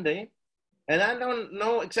 Sunday. And I don't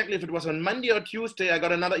know exactly if it was on Monday or Tuesday, I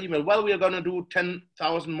got another email. Well, we are going to do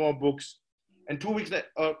 10,000 more books. And 2 weeks later,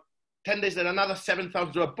 or 10 days later, another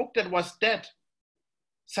 7,000. So a book that was dead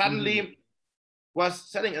suddenly was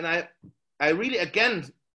selling. And I really, again,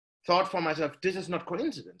 thought for myself, this is not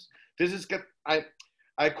coincidence. This is,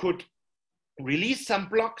 I could release some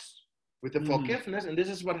blocks with the forgiveness, and this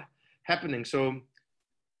is what happening. So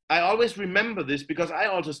I always remember this because I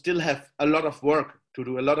also still have a lot of work to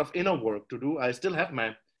do, a lot of inner work to do. I still have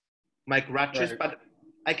my grudges, but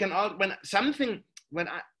I can when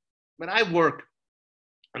I work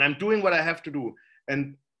and I'm doing what I have to do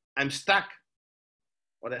and I'm stuck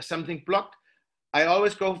or there's something blocked, I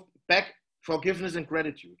always go back, forgiveness and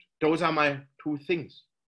gratitude. Those are my two things,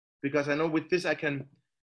 because I know with this I can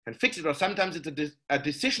fix it. Or sometimes it's a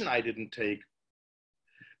decision I didn't take.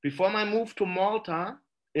 Before my move to Malta,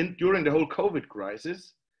 during the whole COVID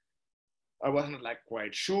crisis, I wasn't like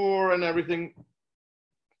quite sure and everything,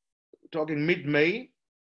 talking mid-May.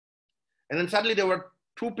 And then suddenly there were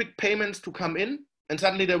 2 big payments to come in, and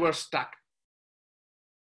suddenly they were stuck.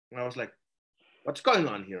 And I was like, what's going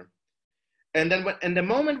on here? And then in the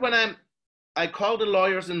moment when I called the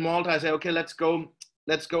lawyers in Malta, I said, okay, let's go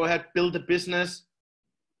ahead, build a business.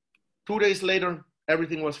 2 days later,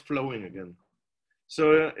 everything was flowing again.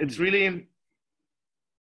 So it's really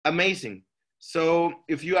amazing. So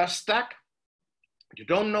if you are stuck, you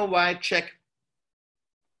don't know why, check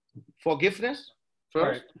forgiveness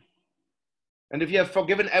first. Right. And if you have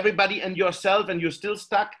forgiven everybody and yourself and you're still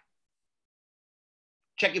stuck,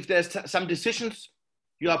 check if there's some decisions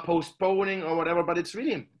you are postponing or whatever, but it's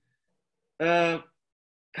really kind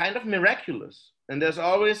of miraculous. And there's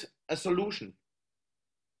always a solution.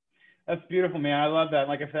 That's beautiful, man. I love that.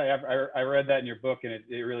 Like I said, I read that in your book, and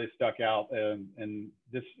it really stuck out. And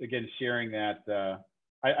just again sharing that,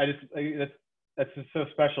 that's just so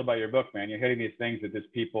special about your book, man. You're hitting these things that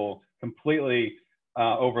just people completely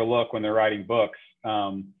overlook when they're writing books.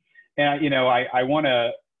 And I want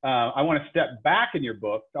to step back in your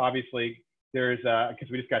book. Obviously, there's because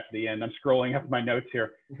we just got to the end. I'm scrolling up my notes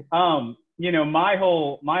here. My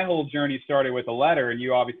whole journey started with a letter, and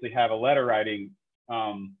you obviously have a letter writing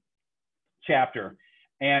chapter.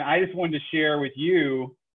 And I just wanted to share with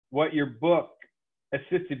you what your book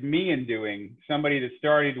assisted me in doing. Somebody that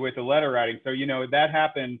started with the letter writing. So, that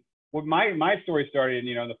happened. Well, my story started,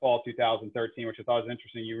 in the fall of 2013, which I thought was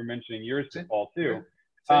interesting. You were mentioning yours in the fall too.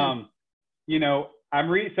 I'm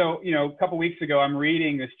reading. So, a couple weeks ago, I'm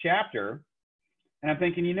reading this chapter, and I'm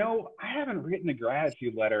thinking, I haven't written a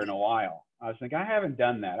gratitude letter in a while. I was thinking, I haven't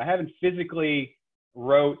done that. I haven't physically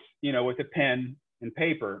wrote, with a pen and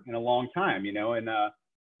paper in a long time, and I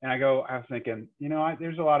was thinking,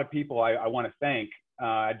 there's a lot of people I want to thank.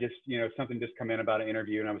 Something just come in about an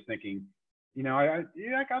interview, and I was thinking,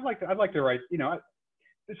 I'd like to write, so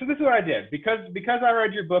this is what I did. Because I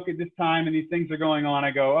read your book at this time and these things are going on,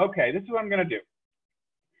 I go, okay, this is what I'm going to do.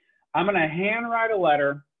 I'm going to handwrite a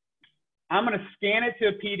letter. I'm going to scan it to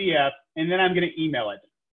a PDF, and then I'm going to email it.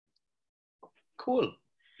 Cool.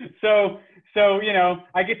 So,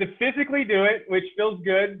 I get to physically do it, which feels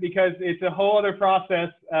good because it's a whole other process.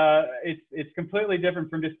 It's completely different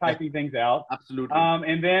from just typing things out. Absolutely.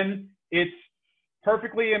 And then it's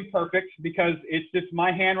perfectly imperfect because it's just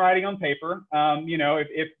my handwriting on paper.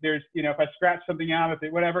 If there's, if I scratch something out,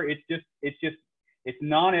 whatever, it's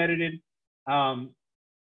non-edited.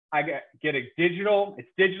 I get a digital. It's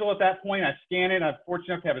digital at that point. I scan it. I'm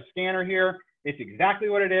fortunate enough to have a scanner here. It's exactly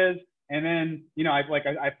what it is. And then, you know, I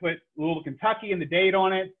put Louisville, Kentucky and the date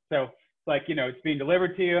on it. So it's like, you know, it's being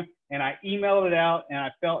delivered to you. And I emailed it out and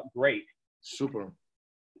I felt great. Super.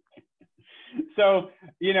 So,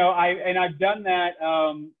 you know, I've done that.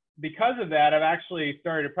 Because of that, I've actually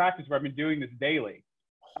started a practice where I've been doing this daily.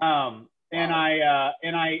 And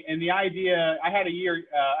the idea, I had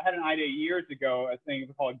an idea years ago, a thing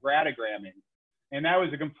called gradagramming. And that was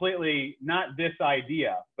a completely, not this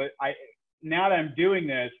idea, but now that I'm doing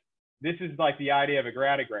this is like the idea of a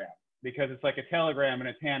gradagram, because it's like a telegram and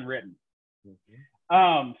it's handwritten.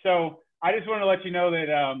 Mm-hmm. So I just want to let you know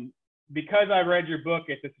that because I read your book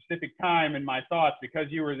at the specific time in my thoughts, because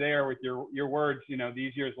you were there with your words, you know,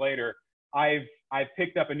 these years later, I've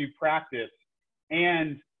picked up a new practice,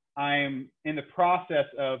 and I'm in the process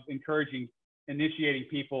of initiating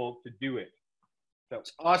people to do it. So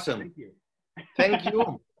it's awesome. Thank you. Thank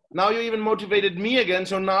you. Now you even motivated me again.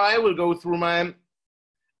 So now I will go through my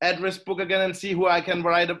address book again and see who I can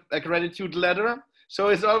write a gratitude letter. So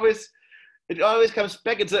it always comes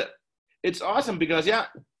back. It's awesome because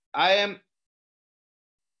I'm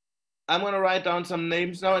going to write down some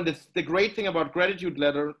names now. And the great thing about gratitude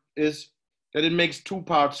letter is that it makes two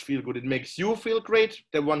parts feel good. It makes you feel great,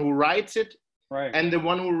 the one who writes it, right, and the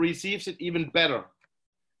one who receives it even better.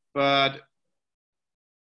 But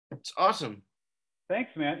it's awesome.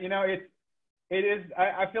 Thanks, man. You know, it is,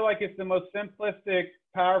 I feel like it's the most simplistic,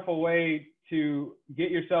 powerful way to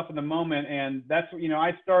get yourself in the moment. And that's, you know,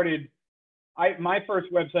 my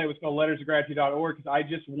first website was called lettersofgratitude.org because I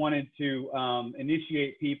just wanted to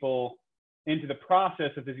initiate people into the process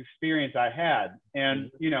of this experience I had. And,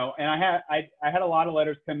 you know, and I had a lot of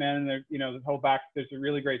letters come in, and there, you know, there's a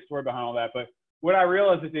really great story behind all that. But what I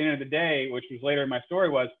realized at the end of the day, which was later in my story,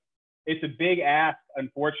 was it's a big ask,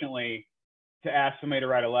 unfortunately, to ask somebody to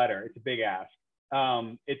write a letter. It's a big ask.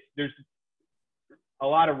 There's a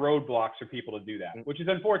lot of roadblocks for people to do that, which is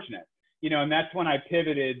unfortunate, you know, and that's when I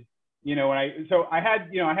pivoted. You know, I had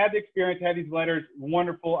the experience, I had these letters,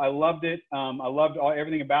 wonderful. I loved it. I loved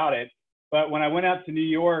everything about it. But when I went out to New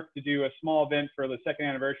York to do a small event for the second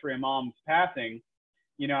anniversary of Mom's passing,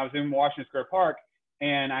 you know, I was in Washington Square Park,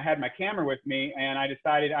 and I had my camera with me, and I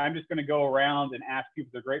decided I'm just going to go around and ask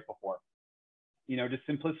people they're grateful for. You know, just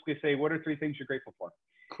simplistically say, what are 3 things you're grateful for?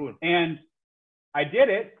 Cool. And I did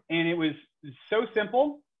it, and it was so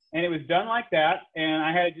simple, and it was done like that, and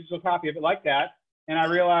I had a digital copy of it like that. And I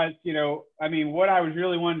realized, you know, I mean, what I was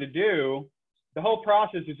really wanting to do, the whole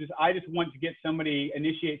process is just, I just want to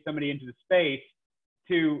initiate somebody into the space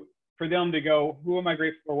for them to go, who am I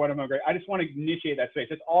grateful for? What am I grateful for? I just want to initiate that space.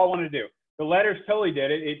 That's all I want to do. The letters totally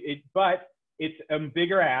did it. But it's a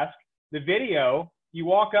bigger ask. The video, you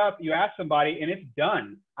walk up, you ask somebody, and it's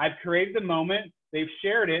done. I've created the moment, they've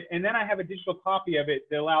shared it, and then I have a digital copy of it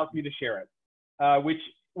that allows me to share it,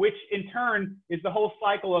 which in turn is the whole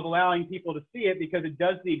cycle of allowing people to see it, because it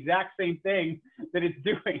does the exact same thing that it's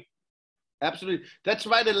doing. Absolutely. That's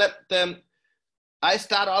why I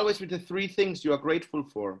start always with the 3 things you are grateful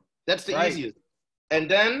for. That's the easiest. And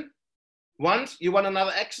then once you want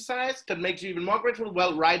another exercise that makes you even more grateful,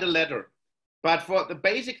 well, write a letter. But for the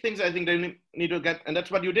basic things, I think they need to get, and that's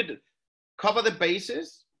what you did, cover the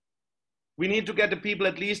bases. We need to get the people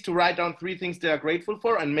at least to write down 3 things they are grateful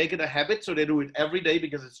for and make it a habit, so they do it every day,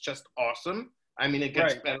 because it's just awesome. I mean, it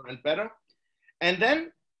gets better and better. And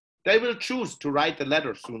then they will choose to write the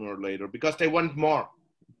letter sooner or later because they want more.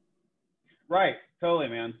 Right. Totally,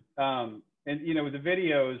 man. And, you know, with the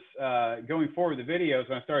videos, going forward with the videos,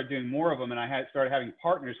 when I started doing more of them and I started having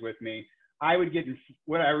partners with me,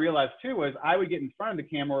 what I realized too was I would get in front of the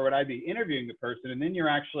camera, or would I be interviewing the person, and then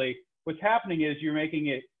what's happening is you're making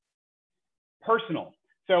it personal.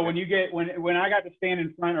 So when I got to stand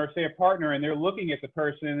in front, or say a partner, and they're looking at the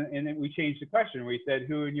person, and then we changed the question. We said,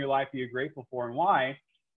 who in your life are you grateful for and why?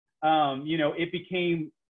 You know, it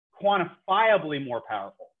became quantifiably more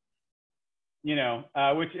powerful, you know,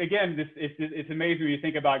 which again, it's amazing when you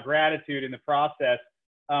think about gratitude in the process.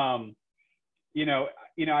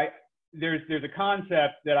 There's a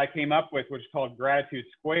concept that I came up with, which is called gratitude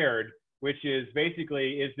squared, which is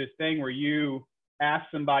basically this thing where you ask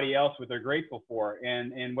somebody else what they're grateful for.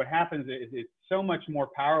 And what happens is it's so much more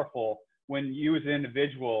powerful when you as an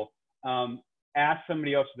individual ask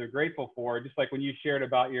somebody else what they're grateful for. Just like when you shared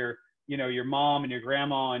about your mom and your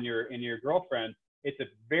grandma and your girlfriend, it's a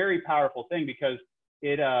very powerful thing, because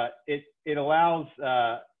it allows,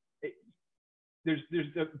 there's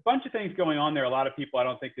a bunch of things going on there. A lot of people, I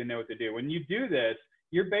don't think they know what to do. When you do this,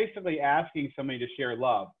 you're basically asking somebody to share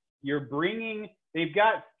love. they've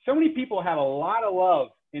got, so many people have a lot of love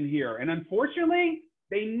in here. And unfortunately,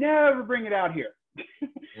 they never bring it out here.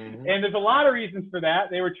 Mm-hmm. And there's a lot of reasons for that.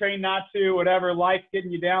 They were trained not to, whatever, life's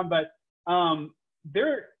getting you down. But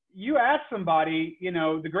you ask somebody, you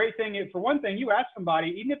know, the great thing is, for one thing, you ask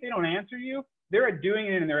somebody, even if they don't answer you, they're doing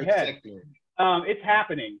it in their head. It's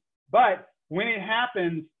happening. But when it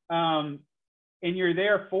happens, and you're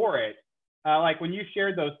there for it, like when you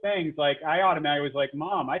shared those things, like I automatically was like,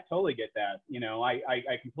 Mom, I totally get that. You know, I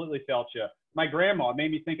completely felt you. My grandma, it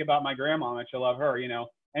made me think about my grandma, how much I love her, you know.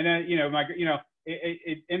 And then, you know,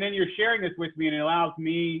 and then you're sharing this with me, and it allows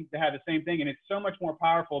me to have the same thing. And it's so much more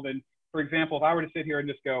powerful than, for example, if I were to sit here and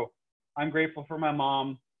just go, I'm grateful for my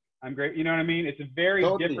mom. I'm great. You know what I mean? It's a very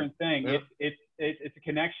different thing. Yeah. It's a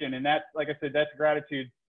connection. And that's, like I said, that's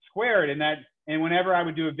gratitude squared. And whenever I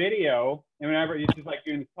would do a video, and whenever it's just like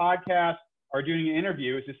doing this podcast or doing an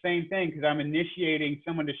interview, it's the same thing, because I'm initiating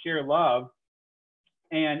someone to share love.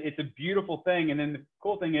 And it's a beautiful thing. And then the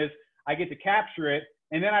cool thing is I get to capture it,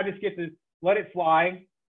 and then I just get to let it fly.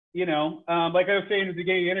 You know, like I was saying at the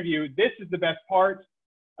beginning of the interview, this is the best part.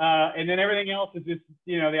 And then everything else is just,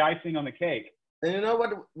 you know, the icing on the cake. And you know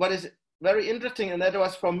what is very interesting, and that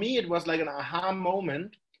was, for me, it was like an aha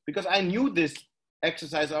moment, because I knew this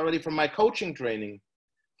exercise already from my coaching training,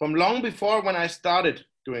 from long before when I started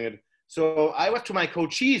doing it. So I was to my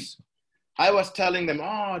coachees, I was telling them,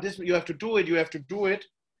 oh, this, you have to do it, you have to do it.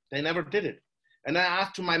 They never did it. And I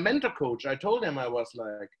asked to my mentor coach, I told him, I was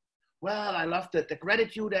like, well, I love the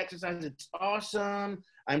gratitude exercise, it's awesome.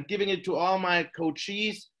 I'm giving it to all my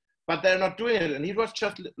coachees, but they're not doing it. And he was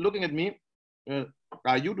just looking at me,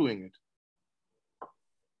 are you doing it?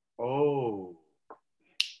 Oh.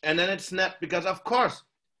 And then it snapped, because of course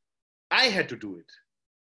I had to do it.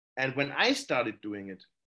 And when I started doing it,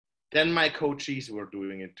 then my coachees were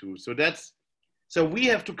doing it too. So we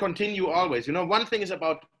have to continue always. You know, one thing is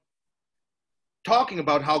about talking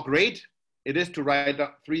about how great it is to write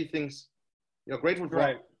 3 things you're grateful for.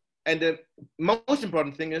 Right. And the most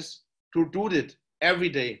important thing is to do it every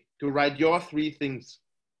day, to write your 3 things.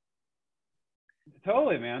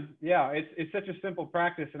 Totally, man. Yeah, it's such a simple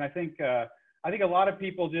practice. And I think a lot of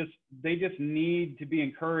people just need to be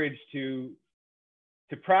encouraged to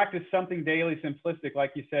practice something daily simplistic,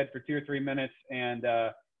 like you said, for 2 or 3 minutes. And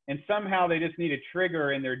somehow they just need a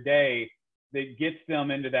trigger in their day that gets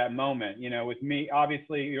them into that moment. You know, with me,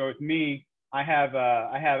 obviously, you know, with me, I have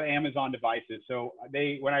Amazon devices. So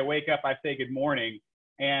when I wake up, I say good morning.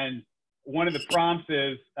 And one of the prompts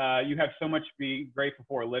is, you have so much to be grateful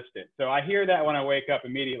for, list it. So I hear that when I wake up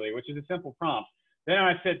immediately, which is a simple prompt. Then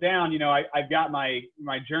when I sit down, you know, I've got my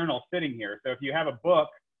journal sitting here. So if you have a book,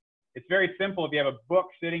 it's very simple. If you have a book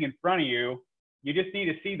sitting in front of you, you just need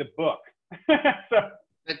to see the book. So,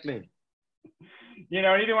 exactly. You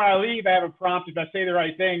know, even when I leave, I have a prompt. If I say the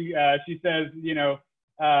right thing, she says, you know,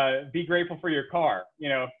 be grateful for your car, you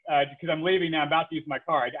know, because I'm leaving now, I'm about to use my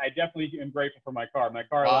car. I definitely am grateful for my car. My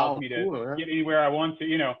car allows me to get anywhere I want to,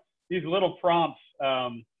 you know, these little prompts.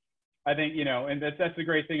 I think, you know, and that's the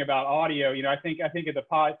great thing about audio. You know, I think of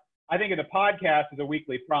the podcast as a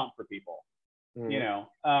weekly prompt for people. Mm.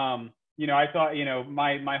 You know, I thought, you know,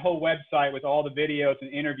 my whole website with all the videos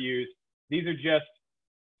and interviews, these are just,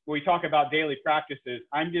 when we talk about daily practices,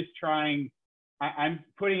 I'm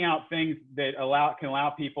putting out things that can allow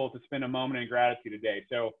people to spend a moment in gratitude a day.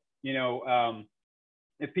 So, you know,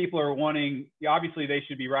 if people are wanting, obviously they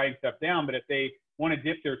should be writing stuff down, but if they want to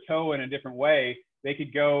dip their toe in a different way, they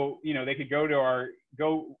could go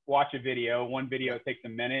go watch a video. One video takes a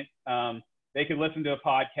minute. They could listen to a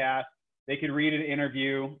podcast. They could read an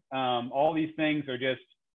interview. All these things are just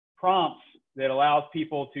prompts that allows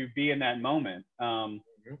people to be in that moment.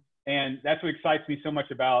 And that's what excites me so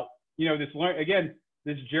much about, you know,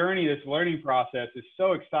 this journey, this learning process is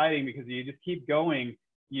so exciting, because you just keep going.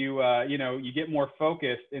 You know, you get more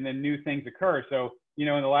focused, and then new things occur. So, you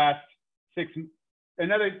know, in the last 6,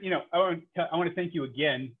 you know, I want to thank you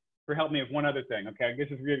again for helping me with one other thing. Okay. This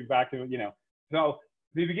is getting back to, you know, so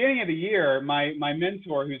the beginning of the year, my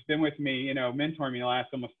mentor, who's been with me, you know, mentoring me the last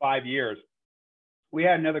almost 5 years, we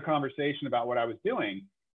had another conversation about what I was doing.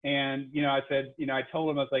 And, you know, I said, you know, I told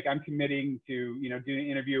him, I was like, I'm committing to, you know, doing an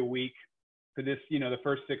interview a week for this, you know, the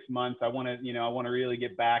first 6 months. I want to really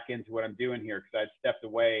get back into what I'm doing here, because I'd stepped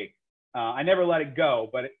away. I never let it go,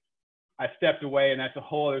 but I stepped away, and that's a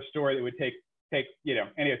whole other story that would take, you know,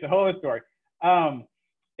 anyway, it's a whole other story. And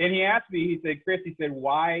he asked me, he said, Chris, he said,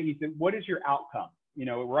 why? He said, what is your outcome? You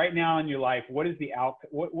know, right now in your life, what is the outcome?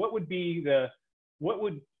 What would be the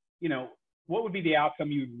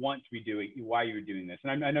outcome you'd want to be doing, why you were doing this?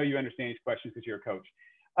 And I know you understand these questions because you're a coach.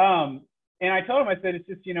 And I told him, I said, it's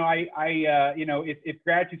just, you know, you know, if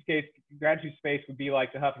gratitude space would be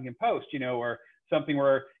like the Huffington Post, you know, or something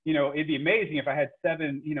where, you know, it'd be amazing if I had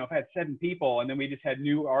seven people and then we just had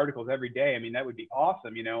new articles every day. I mean, that would be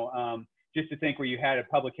awesome, you know, just to think where you had a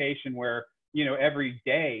publication where, you know, every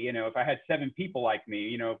day, you know, if I had 7 people like me,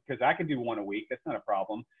 you know, because I can do 1 a week, that's not a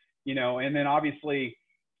problem, you know, and then obviously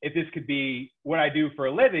if this could be what I do for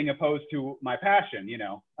a living opposed to my passion, you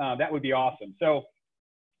know, that would be awesome. So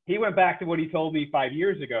he went back to what he told me 5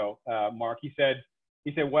 years ago, Mark. He said,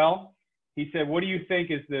 well, he said, what do you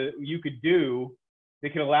think is you could do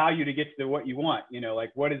that could allow you to get to what you want? You know,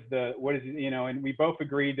 like what is, you know, and we both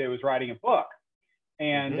agreed that it was writing a book.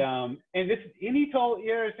 And, and he told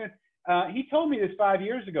me this 5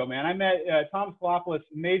 years ago, man. I met Thomas Kalopoulos,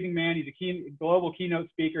 amazing man. He's a global keynote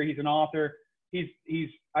speaker. He's an author.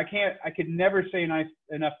 I could never say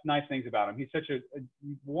enough nice things about him. He's such a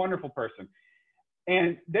wonderful person.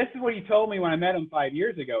 And this is what he told me when I met him 5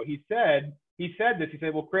 years ago. He said this. He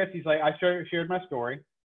said, well, Chris, he's like, I shared my story.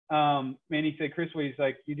 And he said, Chris, he's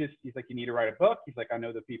like, you need to write a book. He's like, I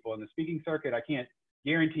know the people in the speaking circuit. I can't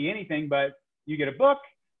guarantee anything, but you get a book,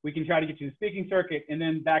 we can try to get you to the speaking circuit, and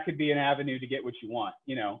then that could be an avenue to get what you want,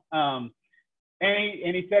 you know. And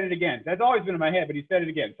he said it again. That's always been in my head, but he said it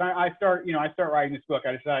again. So I start writing this book.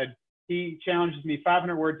 I decide he challenges me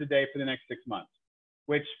 500 words a day for the next 6 months,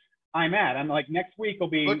 which I'm at. I'm like, next week will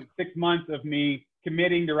be 6 months of me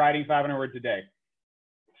committing to writing 500 words a day.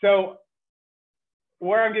 So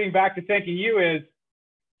where I'm getting back to thanking you is,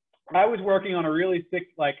 I was working on a really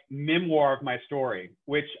thick, like, memoir of my story,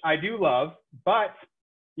 which I do love, but,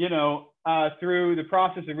 you know, through the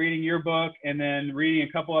process of reading your book and then reading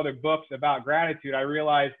a couple other books about gratitude, I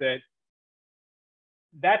realized that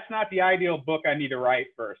that's not the ideal book I need to write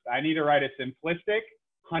first. I need to write a simplistic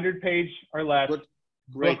 100-page or less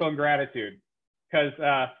book on gratitude. Because,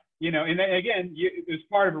 you know, and then again, it was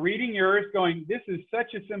part of reading yours going, this is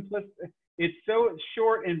such a simplistic, it's so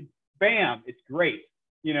short and bam, it's great.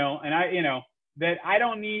 You know, and you know, that I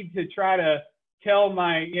don't need to try to tell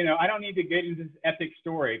you know, I don't need to get into this epic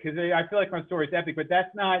story, because I feel like my story is epic, but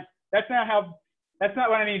that's not what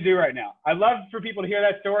I need to do right now. I'd love for people to hear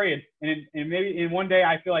that story, and maybe in one day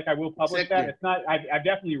I feel like I will publish that. It's not, I've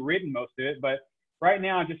definitely written most of it, but right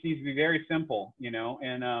now it just needs to be very simple, you know,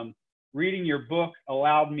 and reading your book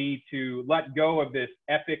allowed me to let go of this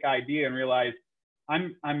epic idea and realize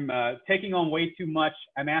I'm taking on way too much.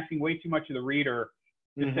 I'm asking way too much of the reader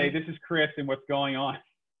to say, this is Chris and what's going on.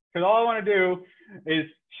 Because all I want to do is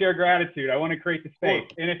share gratitude. I want to create the space.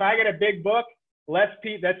 And if I get a big book,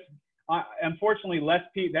 unfortunately,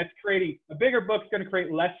 that's creating a bigger book's going to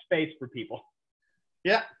create less space for people.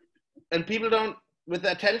 Yeah. And people don't, with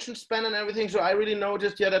the attention span and everything. So I really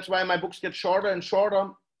noticed, that's why my books get shorter and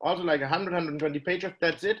shorter. Also like 100, 120 pages.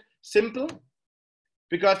 That's it. Simple.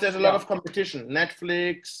 Because there's a lot of competition.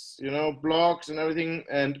 Netflix, you know, blogs and everything.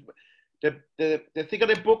 And the thicker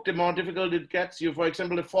the book, the more difficult it gets you. For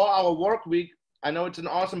example, the 4-Hour Work Week, I know it's an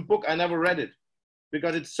awesome book. I never read it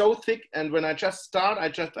because it's so thick. And when I just start,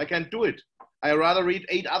 I can't do it. I rather read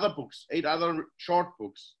 8 other books, 8 other short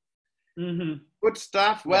books. Good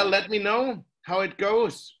stuff. Well, let me know how it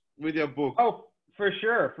goes with your book. Oh, for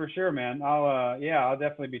sure, man. I'll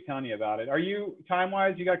definitely be telling you about it. Are you,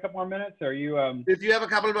 time-wise, you got a couple more minutes? Are you, if you have a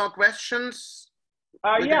couple more questions.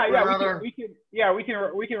 We can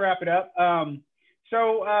wrap it up.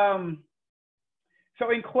 So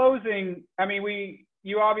in closing, I mean,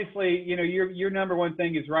 you obviously, you know, your number one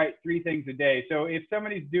thing is write 3 things a day. So if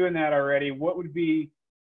somebody's doing that already, what would be,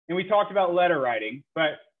 and we talked about letter writing,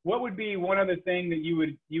 but what would be one other thing that you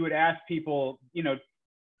would ask people, you know,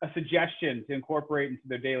 a suggestion to incorporate into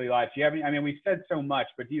their daily life? Do you have any, I mean, we've said so much,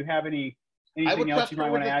 but do you have anything else you might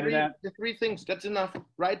want to add to that? The 3 things, that's enough.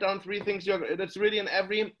 Write down 3 things. That's really in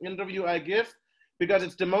every interview I give, because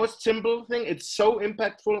it's the most simple thing. It's so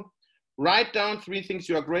impactful. Write down 3 things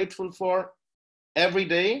you are grateful for every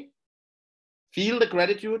day. Feel the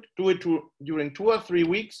gratitude. Do it during 2 or 3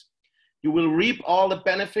 weeks. You will reap all the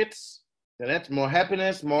benefits. That's more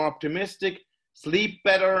happiness, more optimistic, sleep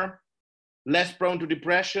better, less prone to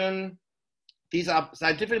depression. These are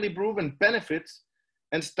scientifically proven benefits,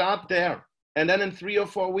 and start there. And then in 3 or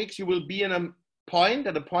 4 weeks, you will be at a point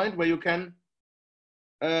where you can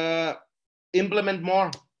implement more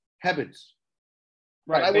habits.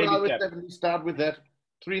 Right. But I would always definitely start with that.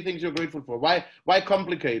 3 things you're grateful for. Why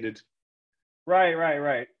complicate it?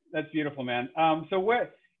 Right. That's beautiful, man. So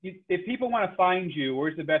if people want to find you,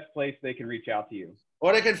 where's the best place they can reach out to you?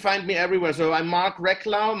 Or they can find me everywhere. So I'm Mark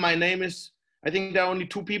Recklau. My name is, I think there are only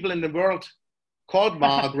 2 people in the world called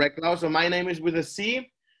Mark Recklau. So my name is with a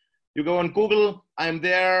C. You go on Google, I'm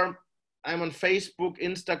there. I'm on Facebook,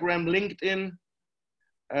 Instagram, LinkedIn,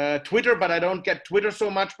 Twitter, but I don't get Twitter so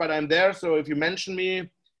much, but I'm there. So if you mention me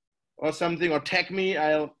or something or tag me,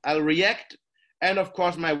 I'll react. And of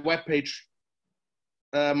course, my webpage,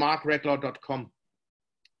 markrecklau.com.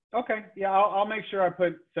 Okay. Yeah, I'll make sure I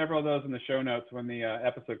put several of those in the show notes when the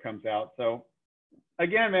episode comes out. So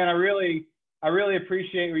again, man, I really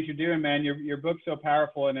appreciate what you're doing, man. Your book's so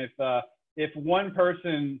powerful. And if one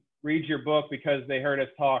person reads your book because they heard us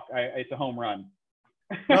talk, it's a home run.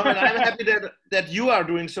 No, and I'm happy that you are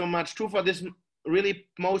doing so much too for this really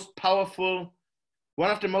most powerful,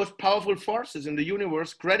 one of the most powerful forces in the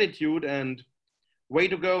universe, gratitude, and way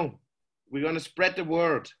to go. We're going to spread the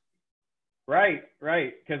word. Right.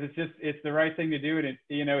 Because it's the right thing to do. And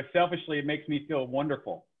selfishly, it makes me feel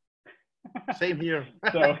wonderful. Same here.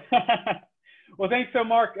 So, well, thank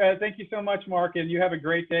you so much, Mark. And you have a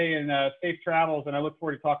great day and safe travels. And I look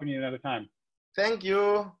forward to talking to you another time. Thank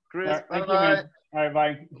you, Chris. All right, bye-bye. Thank you, man. All right,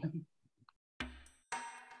 bye.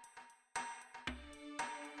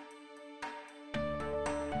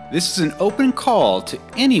 This is an open call to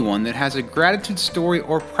anyone that has a gratitude story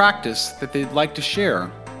or practice that they'd like to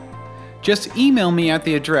share. Just email me at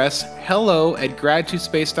the address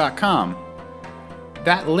hello@gratitudespace.com.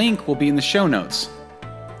 That link will be in the show notes.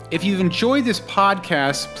 If you've enjoyed this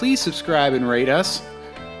podcast, please subscribe and rate us.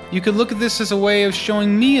 You could look at this as a way of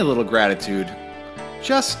showing me a little gratitude.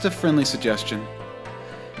 Just a friendly suggestion.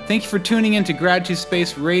 Thank you for tuning in to Gratitude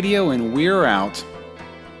Space Radio, and we're out.